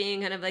time as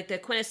being kind of like the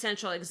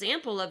quintessential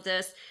example of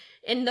this.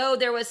 And though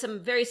there was some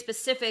very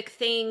specific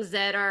things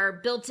that are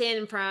built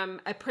in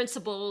from a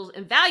principles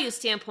and values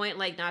standpoint,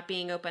 like not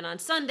being open on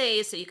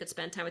Sundays so you could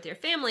spend time with your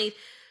family,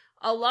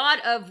 a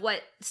lot of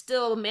what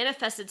still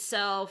manifests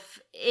itself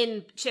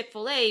in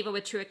Chick-fil-A, even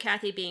with Truett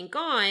Cathy being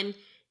gone,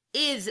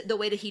 is the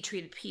way that he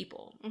treated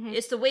people.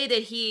 It's the way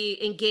that he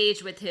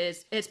engaged with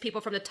his people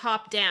from the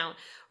top down,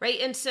 right?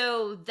 And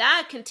so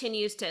that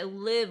continues to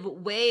live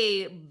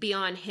way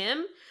beyond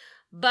him,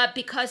 but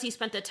because he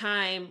spent the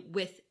time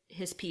with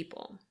his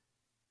people.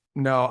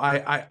 No,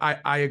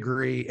 I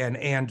agree.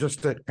 And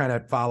just to kind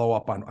of follow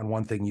up on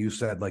one thing you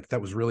said, like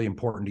that was really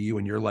important to you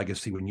and your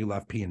legacy when you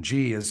left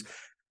P&G, is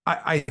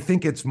I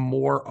think it's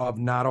more of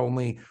not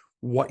only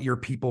what your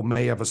people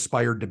may have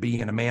aspired to be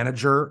in a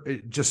manager,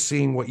 just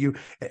seeing what you,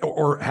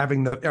 or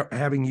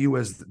having you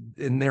as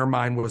in their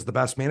mind was the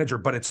best manager,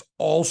 but it's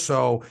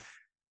also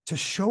to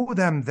show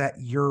them that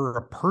you're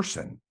a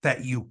person,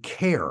 that you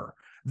care,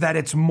 that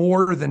it's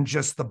more than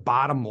just the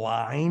bottom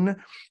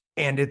line,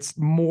 and it's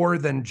more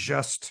than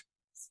just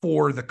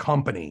for the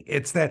company.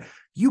 It's that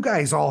you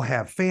guys all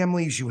have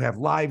families, you have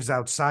lives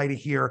outside of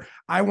here.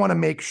 I want to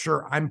make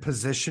sure I'm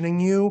positioning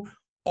you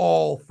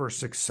all for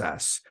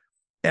success.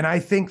 And I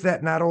think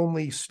that not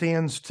only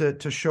stands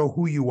to show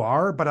who you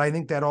are, but I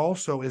think that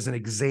also is an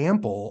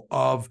example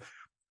of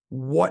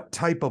what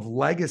type of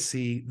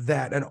legacy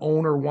that an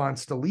owner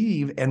wants to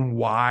leave and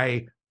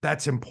why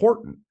that's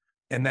important.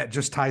 And that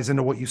just ties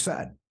into what you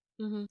said.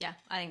 Mm-hmm. Yeah,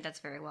 I think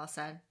that's very well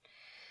said.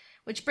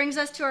 Which brings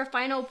us to our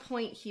final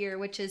point here,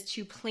 which is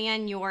to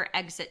plan your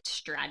exit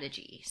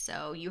strategy.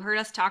 So you heard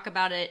us talk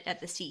about it at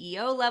the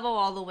CEO level,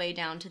 all the way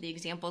down to the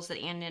examples that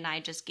Anna and I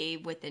just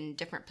gave within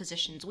different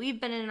positions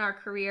we've been in our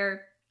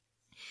career.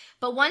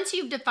 But once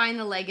you've defined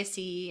the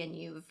legacy and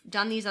you've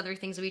done these other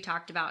things that we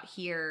talked about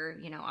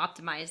here,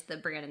 optimize the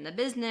brand and the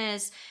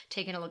business,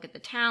 taking a look at the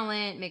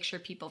talent, make sure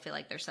people feel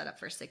like they're set up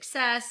for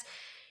success,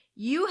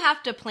 you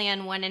have to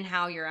plan when and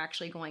how you're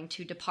actually going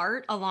to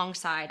depart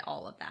alongside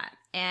all of that.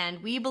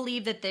 And we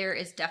believe that there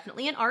is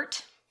definitely an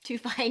art to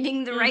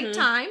finding the right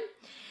time.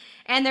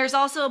 And there's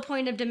also a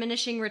point of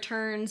diminishing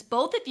returns,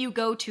 both if you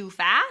go too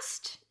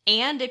fast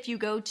and if you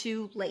go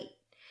too late.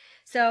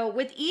 So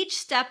with each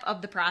step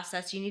of the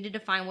process, you need to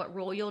define what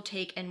role you'll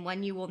take and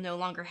when you will no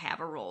longer have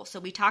a role. So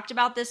we talked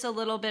about this a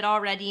little bit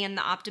already in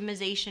the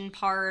optimization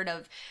part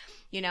of,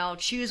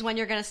 choose when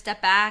you're going to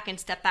step back and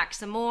step back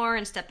some more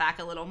and step back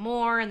a little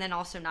more, and then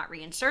also not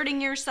reinserting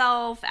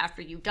yourself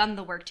after you've done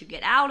the work to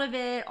get out of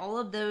it, all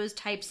of those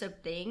types of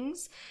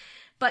things.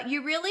 But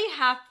you really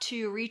have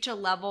to reach a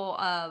level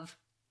of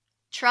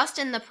trust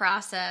in the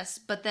process,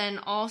 but then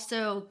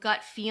also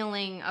gut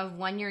feeling of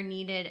when you're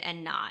needed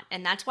and not.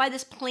 And that's why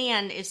this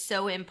plan is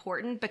so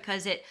important,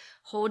 because it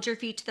holds your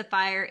feet to the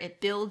fire.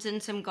 It builds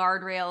in some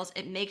guardrails.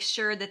 It makes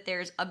sure that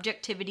there's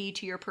objectivity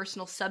to your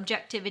personal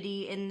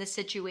subjectivity in the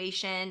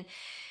situation.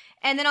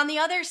 And then on the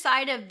other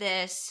side of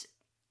this,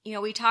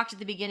 we talked at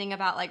the beginning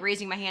about like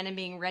raising my hand and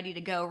being ready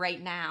to go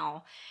right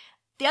now.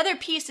 The other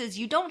piece is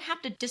you don't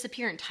have to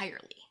disappear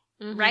entirely.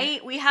 Right?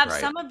 We have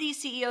some of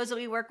these CEOs that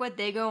we work with,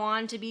 they go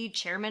on to be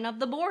chairman of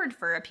the board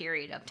for a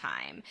period of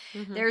time.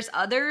 There's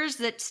others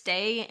that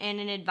stay in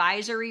an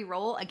advisory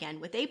role,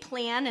 again, with a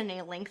plan and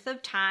a length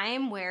of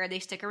time where they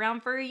stick around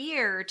for a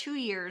year or 2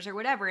 years or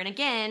whatever. And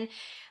again,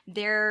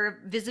 their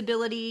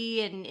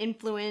visibility and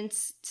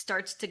influence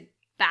starts to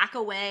back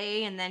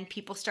away, and then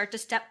people start to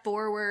step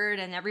forward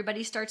and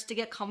everybody starts to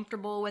get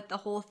comfortable with the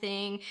whole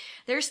thing.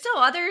 There's still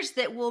others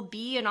that will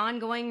be an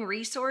ongoing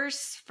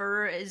resource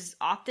for as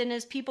often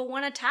as people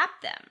want to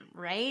tap them,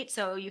 right?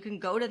 So you can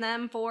go to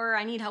them for,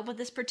 I need help with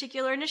this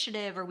particular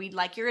initiative, or we'd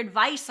like your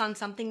advice on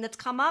something that's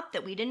come up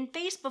that we didn't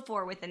face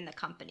before within the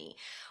company.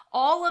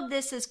 All of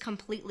this is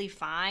completely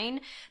fine.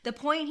 The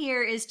point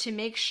here is to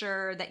make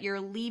sure that you're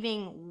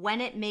leaving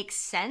when it makes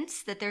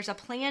sense, that there's a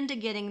plan to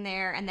getting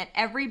there, and that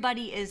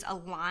everybody is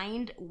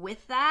aligned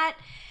with that.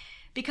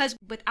 Because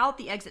without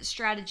the exit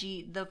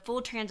strategy, the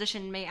full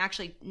transition may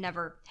actually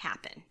never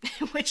happen,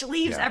 which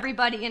leaves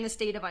everybody in a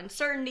state of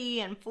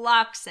uncertainty and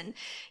flux. And,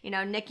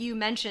 Nick, you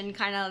mentioned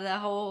kind of the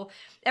whole,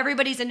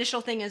 everybody's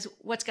initial thing is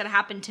what's going to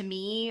happen to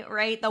me,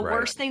 right? The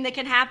worst thing that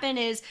can happen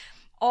is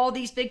all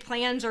these big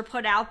plans are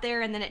put out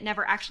there and then it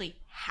never actually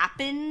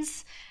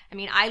happens. I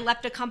mean, I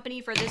left a company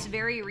for this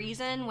very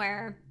reason,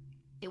 where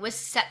it was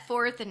set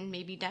forth and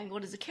maybe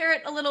dangled as a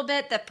carrot a little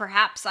bit that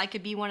perhaps I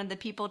could be one of the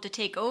people to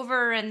take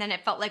over. And then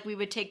it felt like we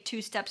would take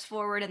 2 steps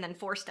forward and then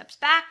 4 steps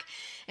back.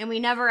 And we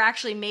never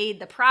actually made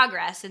the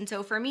progress. And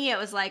so for me, it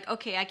was like,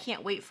 okay, I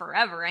can't wait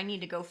forever. I need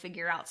to go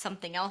figure out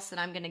something else that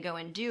I'm going to go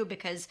and do,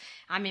 because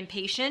I'm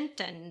impatient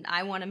and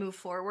I want to move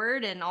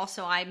forward. And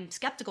also I'm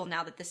skeptical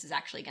now that this is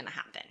actually going to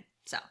happen.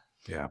 So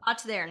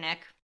thoughts there,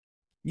 Nick?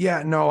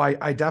 Yeah, no,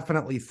 I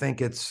definitely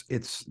think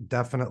it's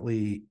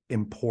definitely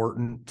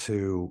important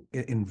to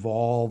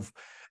involve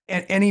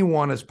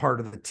anyone as part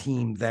of the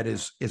team that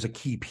is a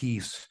key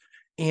piece.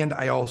 And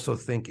I also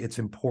think it's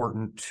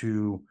important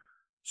to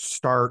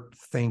start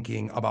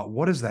thinking about,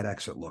 what does that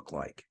exit look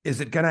like?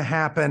 Is it going to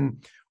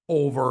happen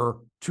over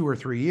 2 or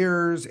 3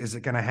 years? Is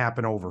it going to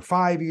happen over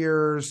 5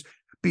 years?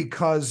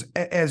 Because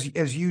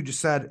as you just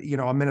said,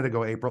 a minute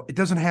ago, April, it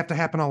doesn't have to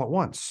happen all at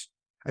once.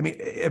 I mean,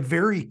 a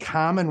very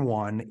common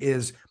one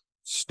is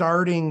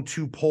starting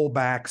to pull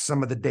back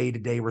some of the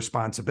day-to-day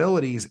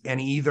responsibilities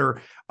and either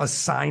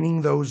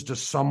assigning those to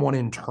someone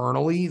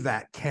internally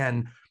that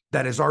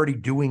is already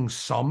doing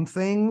some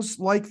things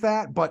like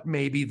that, but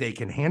maybe they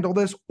can handle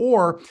this,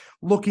 or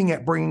looking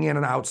at bringing in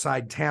an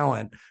outside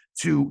talent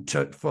to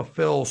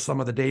fulfill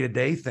some of the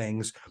day-to-day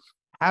things.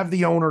 Have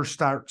the owner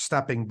start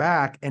stepping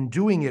back and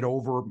doing it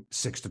over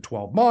 6 to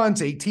 12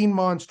 months, 18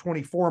 months,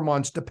 24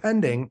 months,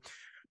 depending.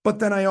 But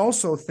then I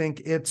also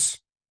think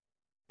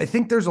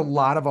there's a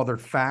lot of other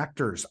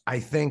factors.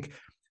 I think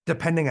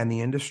depending on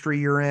the industry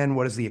you're in,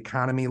 what does the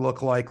economy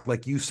look like?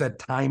 Like you said,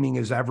 timing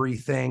is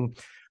everything.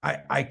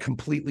 I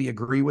completely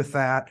agree with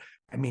that.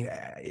 I mean,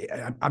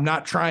 I'm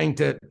not trying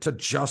to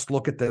just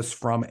look at this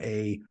from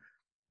a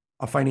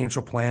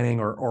financial planning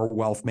or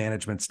wealth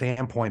management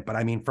standpoint, but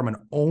I mean, from an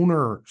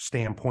owner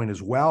standpoint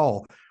as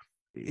well,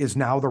 is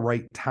now the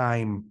right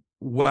time,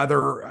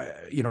 whether,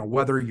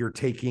 whether you're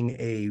taking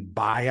a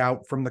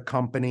buyout from the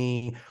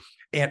company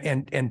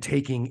and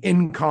taking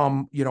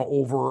income,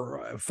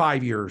 over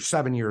 5 years,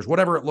 7 years,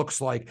 whatever it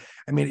looks like.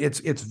 I mean,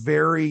 it's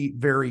very,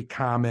 very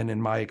common in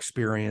my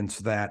experience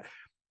that,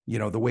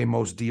 the way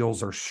most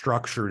deals are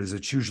structured is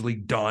it's usually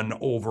done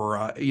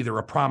over either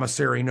a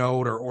promissory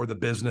note or the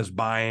business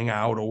buying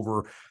out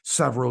over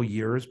several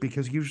years,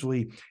 because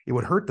usually it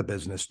would hurt the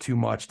business too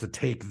much to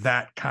take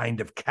that kind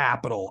of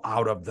capital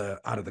out of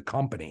the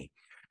company.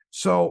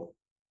 So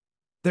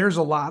there's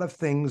a lot of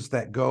things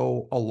that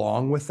go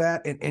along with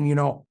that.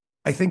 And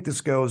I think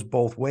this goes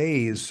both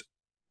ways.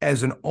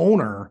 As an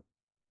owner,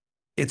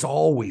 it's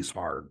always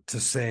hard to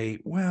say,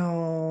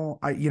 well,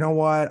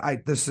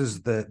 this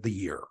is the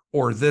year,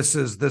 or this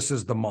is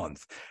the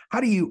month. How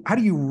do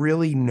you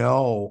really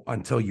know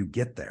until you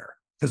get there?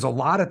 Because a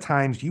lot of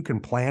times you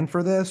can plan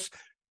for this,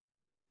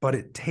 but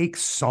it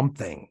takes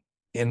something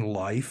in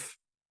life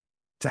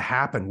to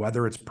happen,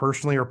 whether it's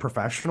personally or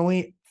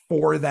professionally,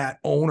 for that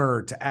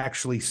owner to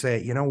actually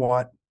say, you know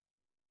what,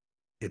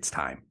 it's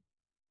time.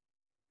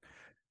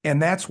 And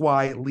that's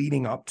why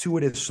leading up to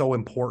it is so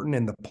important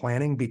in the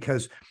planning,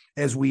 because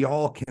as we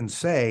all can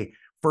say,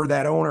 for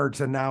that owner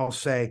to now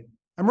say,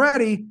 I'm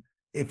ready.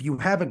 If you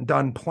haven't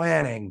done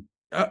planning,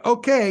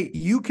 okay,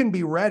 you can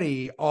be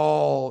ready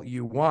all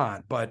you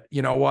want, but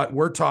you know what?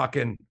 We're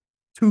talking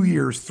 2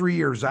 years, 3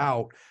 years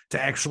out to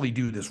actually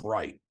do this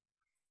right.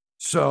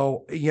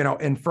 So,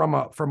 and from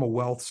a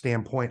wealth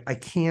standpoint, I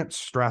can't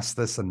stress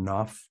this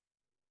enough.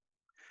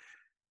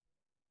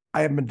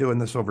 I have been doing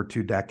this over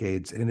 2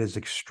 decades, and it is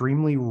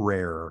extremely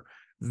rare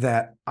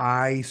that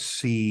I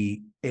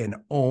see an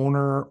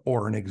owner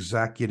or an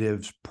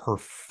executive's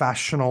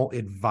professional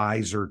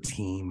advisor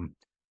team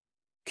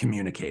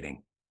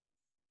communicating.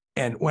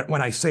 And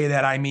when I say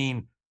that, I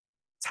mean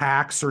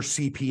tax advisor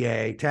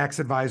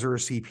or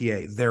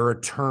CPA, their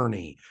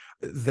attorney,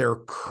 their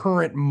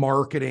current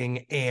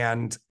marketing,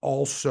 and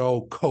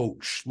also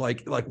coach,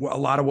 like a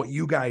lot of what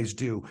you guys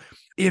do.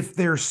 If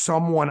there's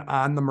someone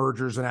on the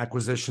mergers and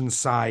acquisitions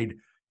side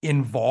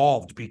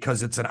involved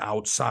because it's an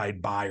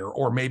outside buyer,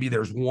 or maybe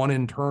there's one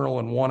internal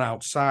and one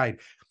outside,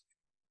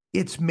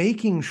 it's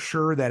making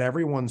sure that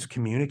everyone's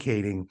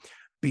communicating,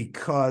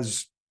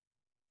 because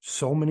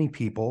so many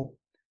people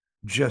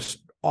just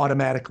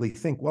automatically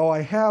think, well,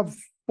 I have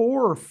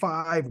 4 or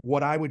 5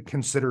 what I would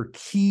consider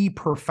key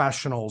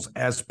professionals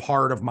as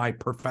part of my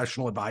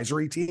professional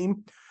advisory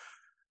team,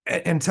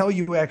 until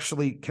you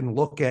actually can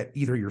look at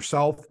either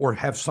yourself or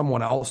have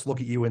someone else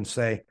look at you and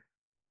say,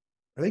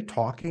 are they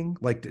talking?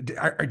 Like,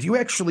 do you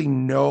actually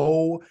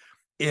know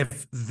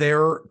if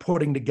they're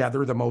putting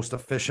together the most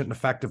efficient and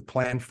effective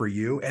plan for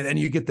you? And then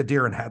you get the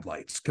deer in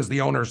headlights, because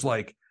the owner's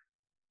like,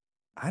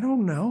 I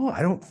don't know.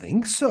 I don't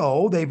think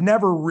so. They've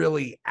never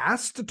really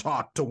asked to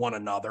talk to one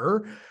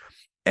another.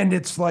 And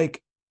it's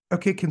like,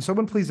 okay, can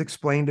someone please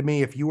explain to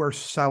me, if you are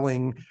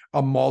selling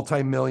a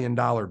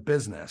multi-million-dollar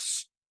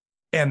business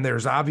and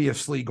there's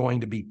obviously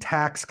going to be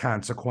tax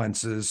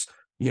consequences,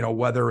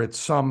 whether it's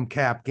some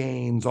cap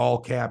gains, all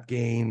cap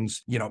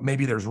gains,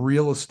 maybe there's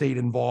real estate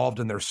involved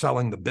and they're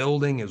selling the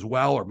building as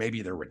well, or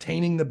maybe they're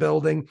retaining the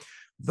building.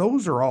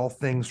 Those are all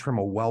things from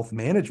a wealth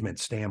management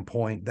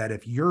standpoint that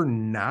if you're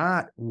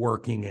not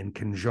working in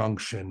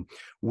conjunction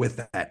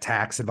with that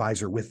tax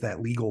advisor, with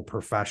that legal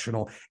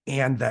professional,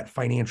 and that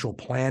financial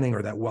planning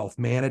or that wealth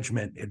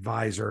management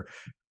advisor,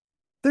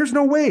 there's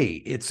no way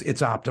it's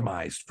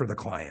optimized for the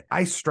client.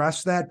 I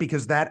stress that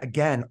because that,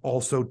 again,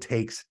 also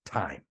takes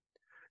time.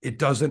 It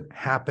doesn't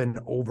happen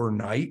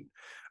overnight.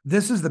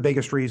 This is the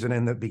biggest reason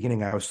in the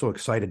beginning I was so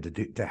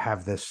excited to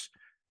have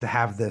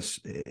this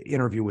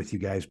interview with you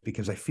guys,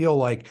 because I feel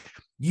like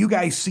you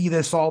guys see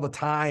this all the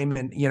time,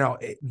 and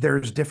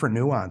there's different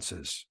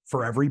nuances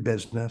for every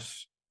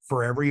business,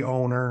 for every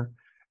owner,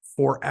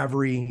 for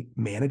every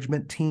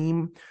management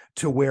team,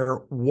 to where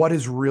what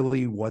is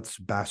really what's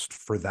best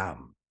for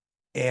them.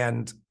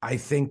 And I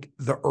think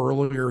the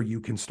earlier you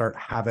can start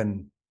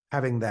having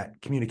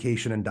that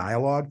communication and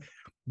dialogue,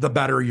 the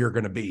better you're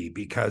going to be,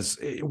 because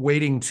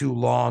waiting too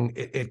long,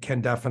 it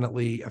can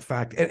definitely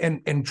affect,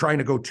 and trying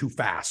to go too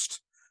fast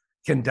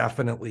can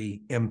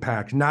definitely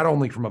impact, not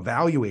only from a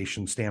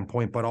valuation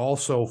standpoint, but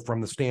also from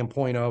the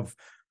standpoint of,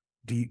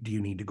 do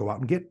you need to go out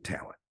and get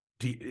talent?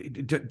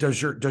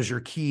 Does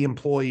your key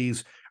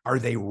employees, are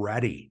they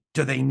ready?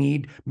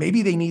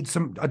 Maybe they need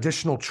some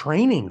additional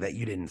training that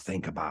you didn't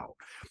think about.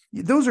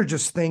 Those are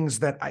just things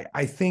that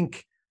I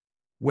think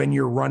when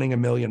you're running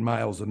 1,000,000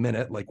 miles a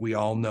minute, like we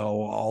all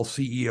know all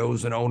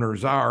CEOs and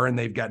owners are, and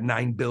they've got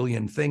 9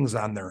 billion things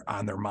on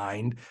their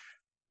mind,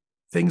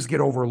 things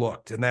get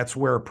overlooked. And that's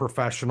where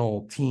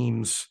professional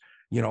teams,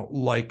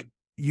 like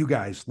you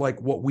guys,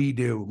 like what we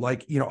do,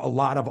 like, a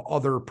lot of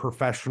other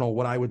professional,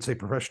 what I would say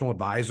professional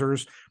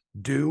advisors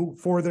do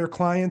for their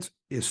clients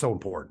is so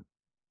important.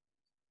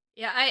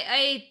 Yeah,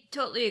 I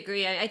totally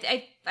agree.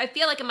 I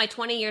feel like in my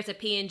 20 years at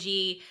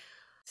P&G,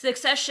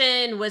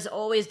 succession was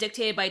always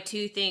dictated by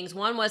two things.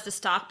 One was the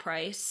stock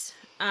price.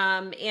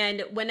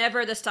 And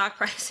whenever the stock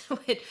price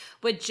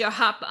would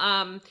drop,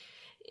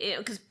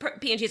 because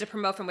P&G is a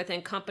promote from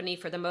within company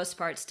for the most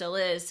part, still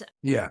is.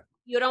 Yeah.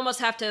 You'd almost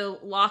have to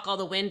lock all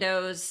the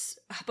windows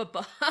up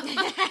above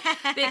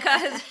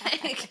because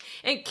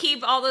and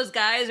keep all those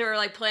guys who are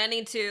like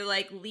planning to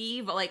like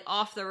leave like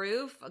off the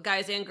roof,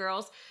 guys and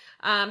girls,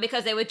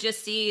 because they would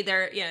just see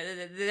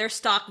their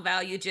stock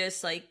value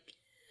just like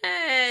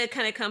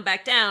kind of come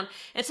back down.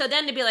 And so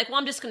then to be like, well,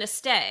 I'm just going to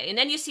stay. And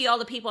then you see all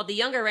the people at the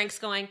younger ranks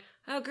going,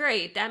 oh,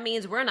 great. That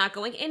means we're not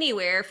going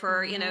anywhere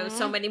for,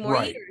 so many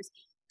more years.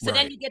 So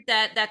then you get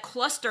that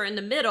cluster in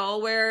the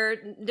middle where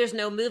there's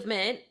no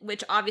movement,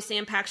 which obviously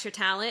impacts your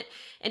talent.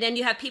 And then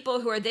you have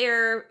people who are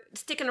there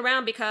sticking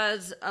around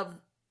because of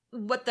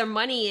what their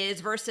money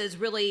is versus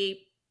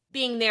really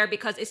being there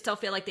because they still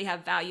feel like they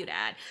have value to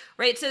add,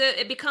 right? So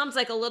it becomes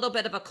like a little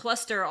bit of a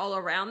cluster all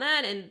around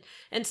that.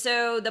 And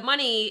so the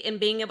money and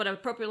being able to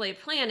appropriately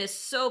plan is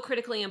so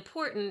critically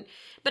important,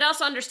 but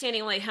also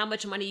understanding like how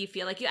much money you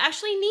feel like you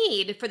actually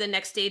need for the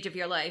next stage of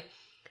your life.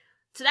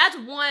 So that's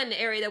one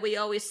area that we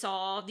always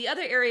saw. The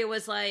other area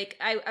was like,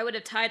 I would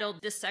have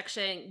titled this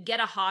section, Get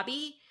a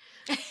Hobby,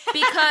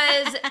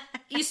 because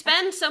you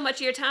spend so much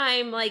of your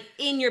time like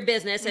in your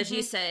business, as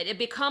you said, it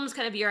becomes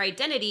kind of your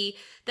identity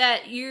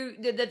that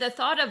the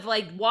thought of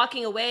like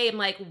walking away and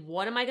like,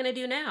 what am I going to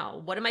do now?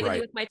 What am I going to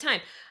do with my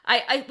time?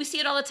 We see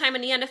it all the time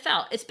in the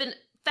NFL. It's been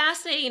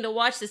fascinating to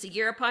watch this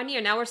year upon year.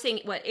 Now we're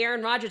seeing what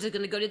Aaron Rodgers is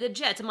going to go to the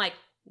Jets. I'm like,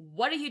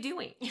 what are you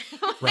doing?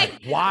 Right.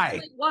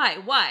 Why?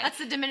 Why? That's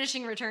the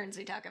diminishing returns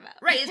we talk about.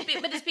 Right.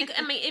 But it's because,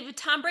 if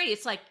Tom Brady,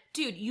 it's like,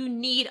 dude, you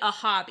need a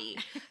hobby.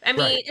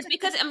 It's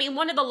because,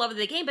 one of the love of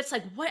the game, but it's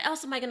like, what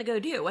else am I going to go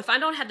do? If I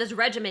don't have this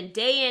regimen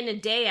day in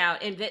and day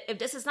out, and if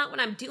this is not what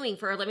I'm doing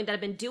for a living that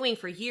I've been doing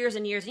for years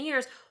and years and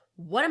years,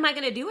 what am I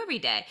going to do every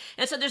day?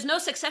 And so there's no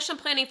succession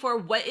planning for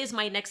what is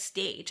my next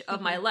stage of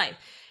my life.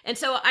 And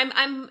so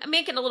I'm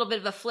making a little bit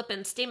of a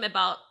flippant statement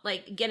about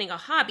like getting a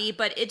hobby,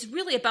 but it's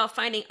really about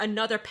finding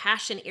another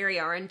passion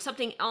area or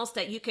something else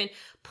that you can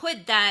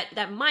put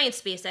that mind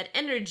space, that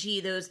energy,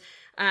 those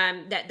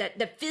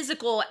that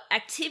physical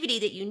activity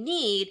that you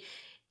need.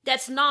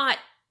 That's not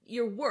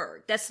your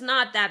work. That's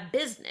not that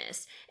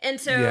business. And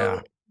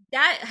so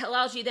that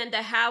allows you then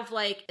to have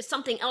like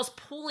something else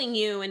pulling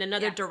you in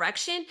another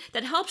direction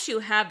that helps you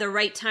have the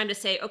right time to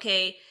say,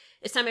 okay,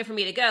 it's time for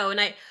me to go.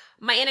 And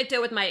my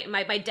anecdote with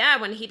my dad,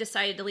 when he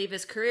decided to leave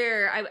his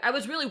career, I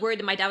was really worried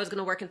that my dad was going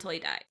to work until he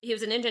died. He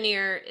was an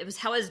engineer. It was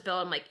how his bill.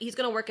 I'm like, he's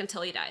going to work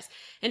until he dies.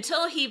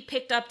 Until he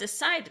picked up the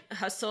side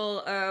hustle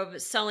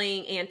of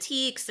selling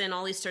antiques and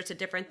all these sorts of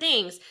different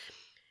things.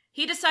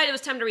 He decided it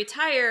was time to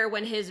retire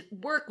when his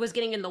work was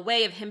getting in the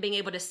way of him being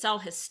able to sell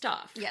his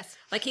stuff. Yes.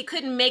 Like he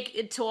couldn't make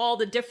it to all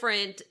the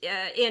different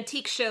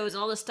antique shows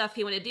and all the stuff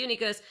he wanted to do. And he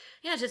goes,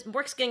 yeah, just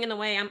work's getting in the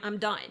way. I'm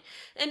done.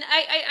 And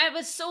I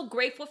was so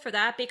grateful for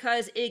that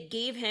because it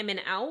gave him an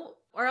out,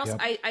 or else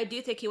I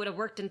do think he would have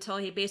worked until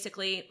he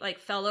basically like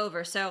fell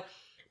over. So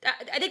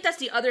I think that's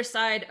the other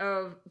side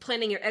of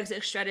planning your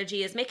exit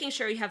strategy, is making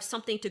sure you have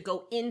something to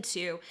go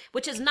into,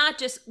 which is not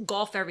just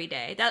golf every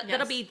day.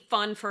 That'll be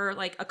fun for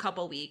like a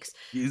couple weeks.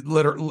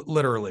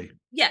 Literally.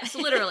 Yes,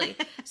 literally.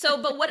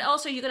 So, but what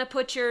else are you going to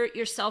put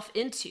yourself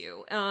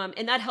into?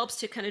 And that helps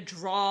to kind of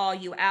draw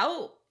you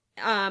out,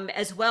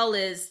 as well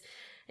as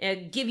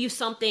give you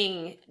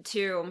something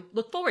to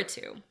look forward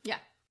to. Yeah.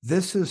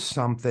 This is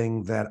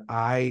something that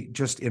I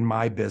just in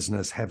my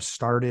business have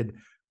started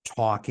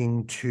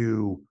talking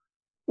to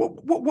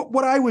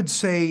what I would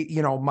say,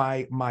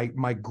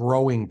 my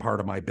growing part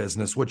of my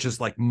business, which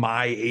is like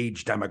my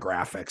age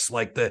demographics,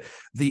 like the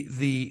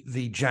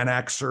Gen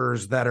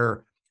Xers that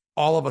are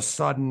all of a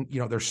sudden,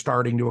 they're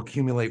starting to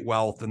accumulate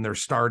wealth and they're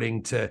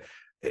starting to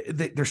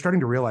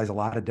realize a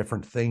lot of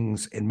different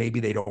things. And maybe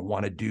they don't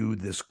want to do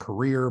this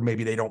career.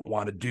 Maybe they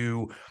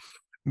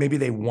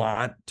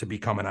want to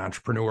become an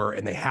entrepreneur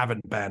and they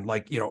haven't been.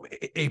 Like,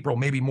 April,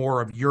 maybe more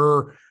of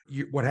your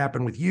what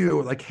happened with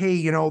you, like,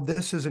 hey,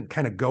 this isn't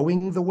kind of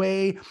going the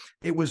way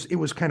it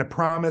was kind of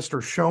promised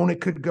or shown it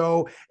could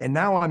go. And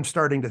now I'm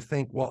starting to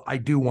think, well, I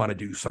do want to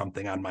do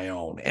something on my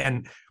own.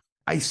 And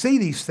I say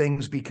these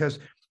things because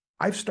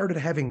I've started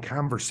having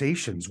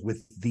conversations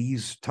with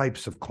these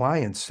types of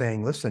clients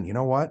saying, listen, you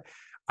know what?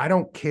 I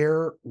don't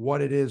care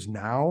what it is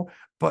now,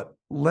 but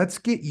let's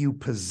get you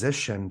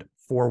positioned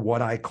for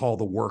what I call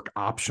the work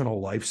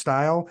optional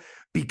lifestyle,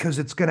 because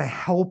it's going to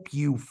help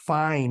you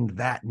find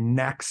that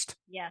next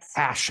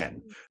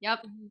passion.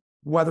 Yep.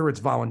 Whether it's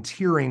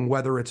volunteering,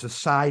 whether it's a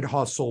side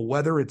hustle,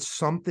 whether it's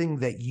something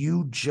that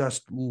you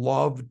just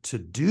love to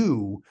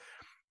do,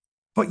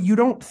 but you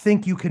don't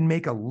think you can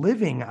make a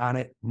living on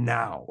it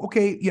now.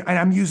 Okay. Yeah, and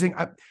I'm using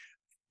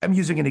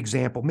an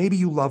example. Maybe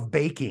you love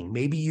baking.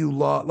 Maybe you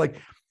love,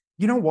 like,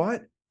 you know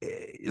what?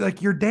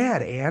 like your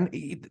dad, Ann,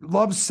 he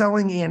loves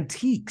selling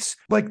antiques.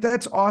 Like,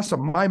 that's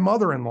awesome. My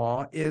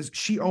mother-in-law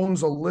she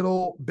owns a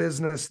little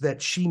business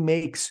that she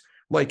makes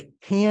like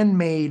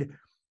handmade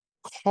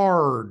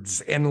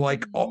cards and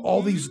like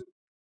all these.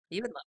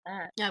 You would love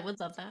that. Yeah, I would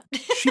love that.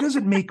 She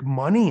doesn't make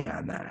money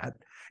on that.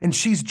 And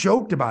she's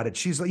joked about it.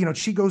 She's,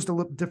 she goes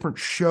to different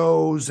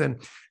shows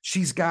and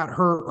she's got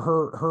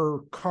her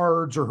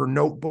cards or her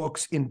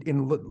notebooks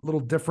in little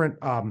different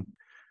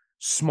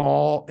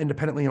small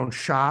independently owned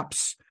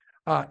shops.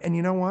 And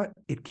you know what?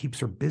 It keeps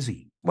her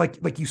busy.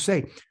 Like you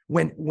say,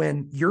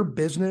 when your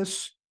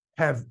business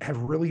have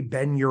really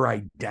been your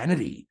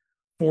identity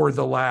for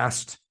the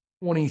last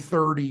 20,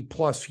 30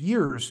 plus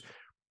years,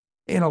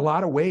 in a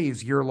lot of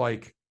ways, you're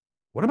like,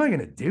 what am I going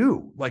to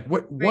do? Like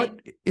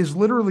what is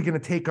literally going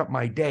to take up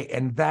my day?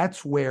 And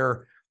that's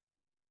where,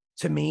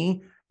 to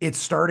me, it's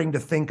starting to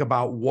think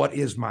about what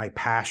is my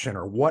passion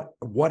or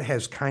what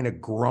has kind of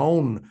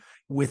grown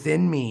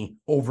within me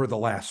over the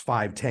last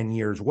 5-10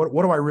 years. What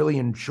do I really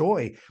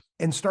enjoy?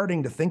 And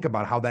starting to think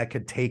about how that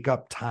could take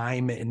up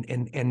time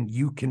and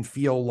you can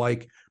feel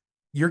like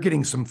you're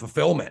getting some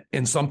fulfillment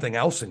in something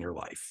else in your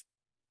life.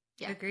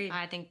 Yeah, agreed.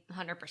 I think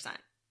 100%.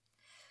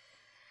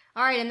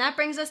 All right, and that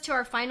brings us to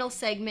our final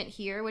segment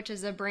here, which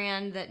is a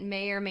brand that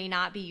may or may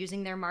not be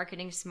using their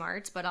marketing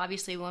smarts, but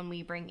obviously when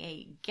we bring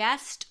a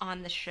guest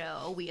on the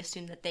show, we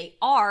assume that they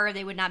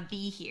would not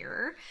be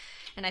here.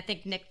 And I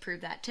think Nick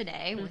proved that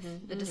today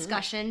with the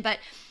discussion, but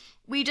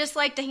we just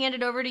like to hand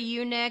it over to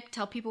you, Nick.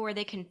 Tell people where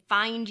they can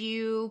find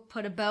you,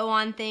 put a bow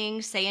on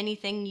things, say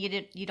anything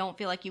you don't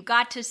feel like you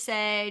got to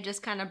say,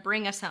 just kind of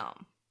bring us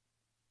home.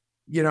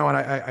 And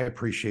I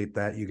appreciate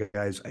that, you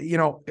guys.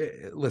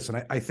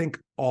 Listen, I think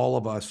all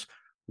of us,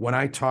 when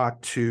I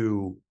talk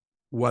to,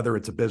 whether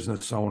it's a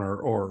business owner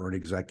or an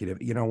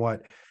executive, you know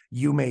what,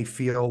 you may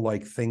feel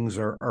like things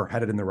are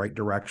headed in the right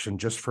direction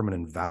just from an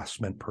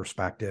investment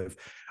perspective.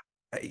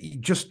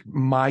 Just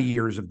my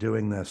years of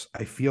doing this,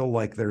 I feel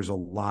like there's a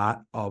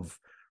lot of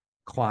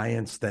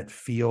clients that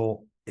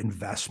feel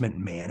investment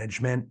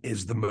management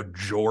is the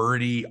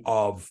majority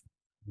of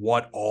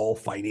what all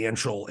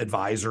financial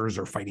advisors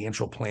or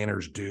financial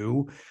planners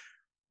do.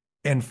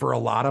 And for a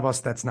lot of us,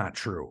 that's not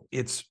true.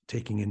 It's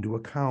taking into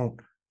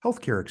account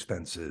healthcare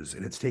expenses,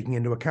 and it's taking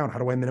into account, how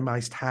do I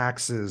minimize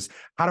taxes?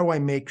 How do I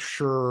make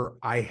sure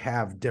I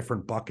have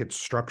different buckets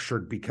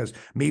structured? Because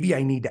maybe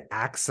I need to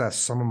access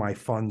some of my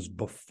funds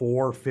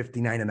before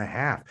 59 and a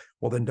half.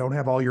 Well, then don't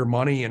have all your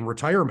money in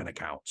retirement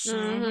accounts.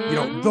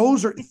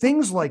 Those are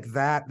things like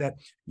that,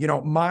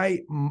 my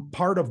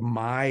part of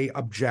my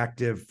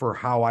objective for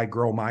how I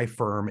grow my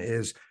firm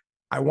is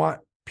I want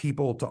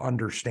people to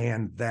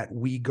understand that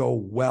we go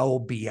well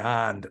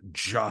beyond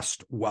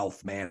just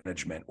wealth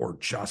management or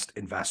just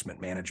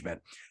investment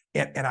management.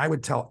 And I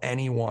would tell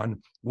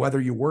anyone, whether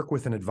you work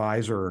with an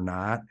advisor or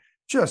not,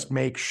 just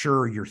make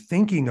sure you're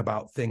thinking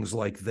about things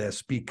like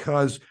this,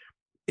 because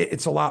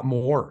it's a lot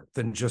more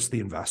than just the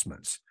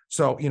investments.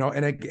 So,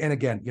 and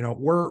again,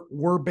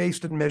 we're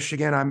based in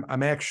Michigan.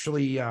 I'm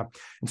actually,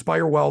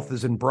 Inspire Wealth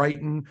is in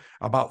Brighton,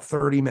 about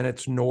 30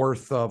 minutes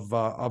north of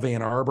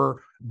Ann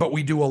Arbor, but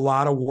we do a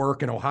lot of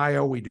work in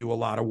Ohio. We do a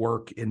lot of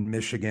work in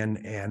Michigan.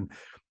 And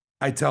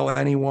I tell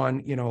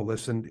anyone,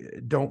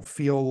 listen, don't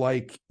feel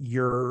like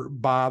you're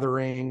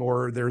bothering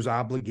or there's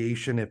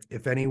obligation.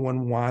 If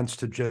anyone wants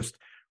to just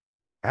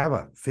have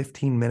a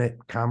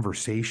 15-minute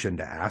conversation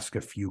to ask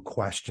a few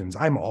questions,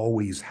 I'm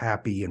always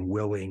happy and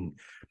willing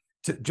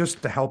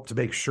to help to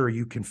make sure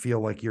you can feel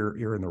like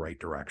you're in the right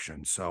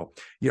direction. So,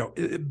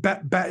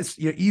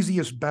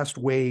 easiest, best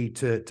way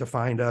to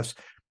find us,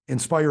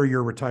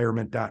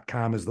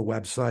 inspireyourretirement.com is the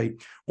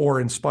website,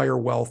 or Inspire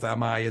Wealth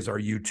MI is our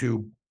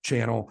YouTube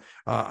channel.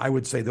 I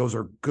would say those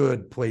are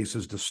good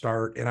places to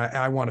start. And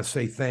I want to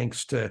say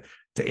thanks to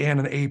Ann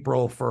and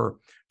April for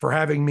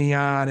having me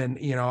on. And,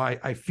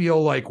 I feel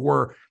like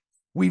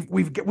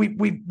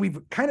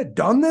we've kind of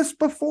done this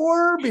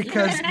before,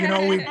 because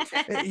we've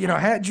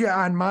had you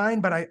on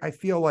mine, but I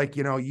feel like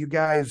you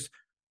guys,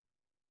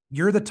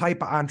 you're the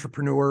type of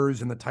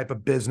entrepreneurs and the type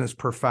of business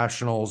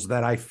professionals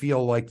that I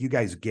feel like you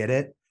guys get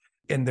it,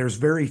 and there's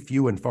very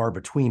few and far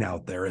between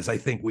out there, as I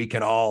think we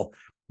can all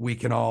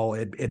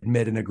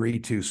admit and agree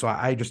to. So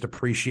I just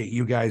appreciate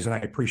you guys, and I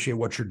appreciate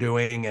what you're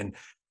doing, and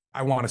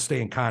I want to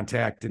stay in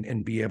contact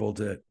and be able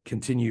to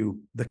continue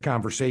the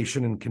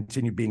conversation and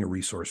continue being a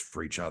resource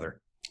for each other.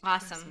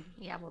 Awesome.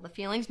 Yeah, well, the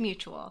feeling's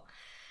mutual.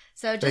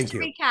 So just to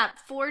recap,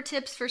 4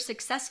 tips for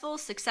successful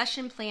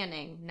succession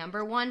planning.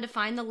 Number 1,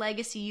 define the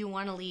legacy you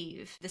want to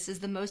leave. This is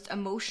the most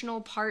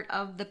emotional part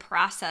of the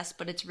process,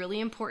 but it's really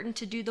important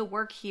to do the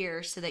work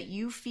here so that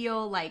you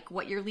feel like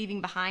what you're leaving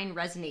behind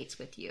resonates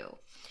with you.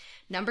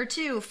 Number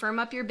 2, firm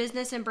up your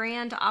business and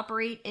brand to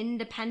operate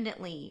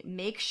independently.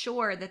 Make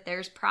sure that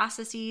there's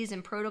processes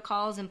and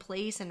protocols in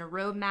place and a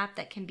roadmap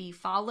that can be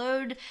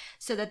followed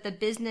so that the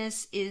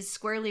business is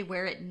squarely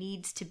where it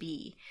needs to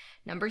be.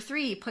 Number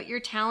 3, put your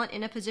talent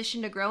in a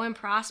position to grow and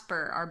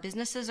prosper. Our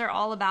businesses are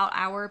all about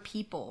our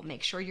people.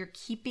 Make sure you're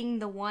keeping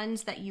the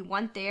ones that you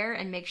want there,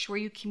 and make sure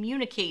you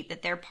communicate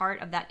that they're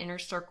part of that inner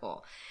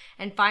circle.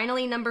 And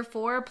finally, number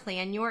 4,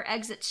 plan your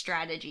exit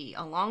strategy.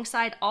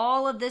 Alongside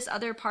all of this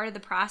other part of the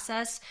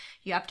process,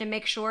 you have to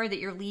make sure that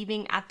you're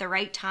leaving at the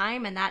right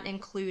time, and that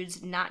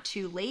includes not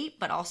too late,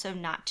 but also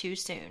not too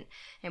soon.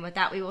 And with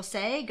that, we will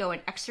say, go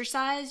and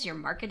exercise your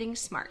marketing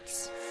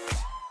smarts.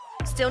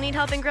 Still need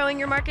help in growing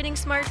your marketing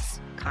smarts?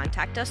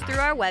 Contact us through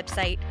our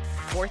website,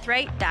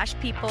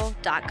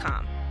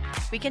 forthright-people.com.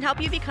 We can help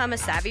you become a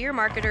savvier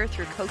marketer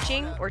through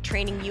coaching or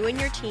training you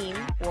and your team,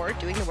 or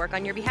doing the work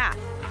on your behalf.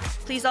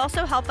 Please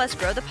also help us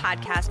grow the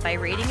podcast by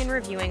rating and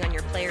reviewing on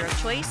your player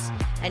of choice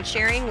and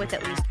sharing with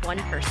at least one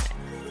person.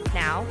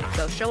 Now,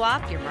 go show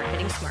off your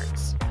marketing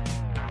smarts.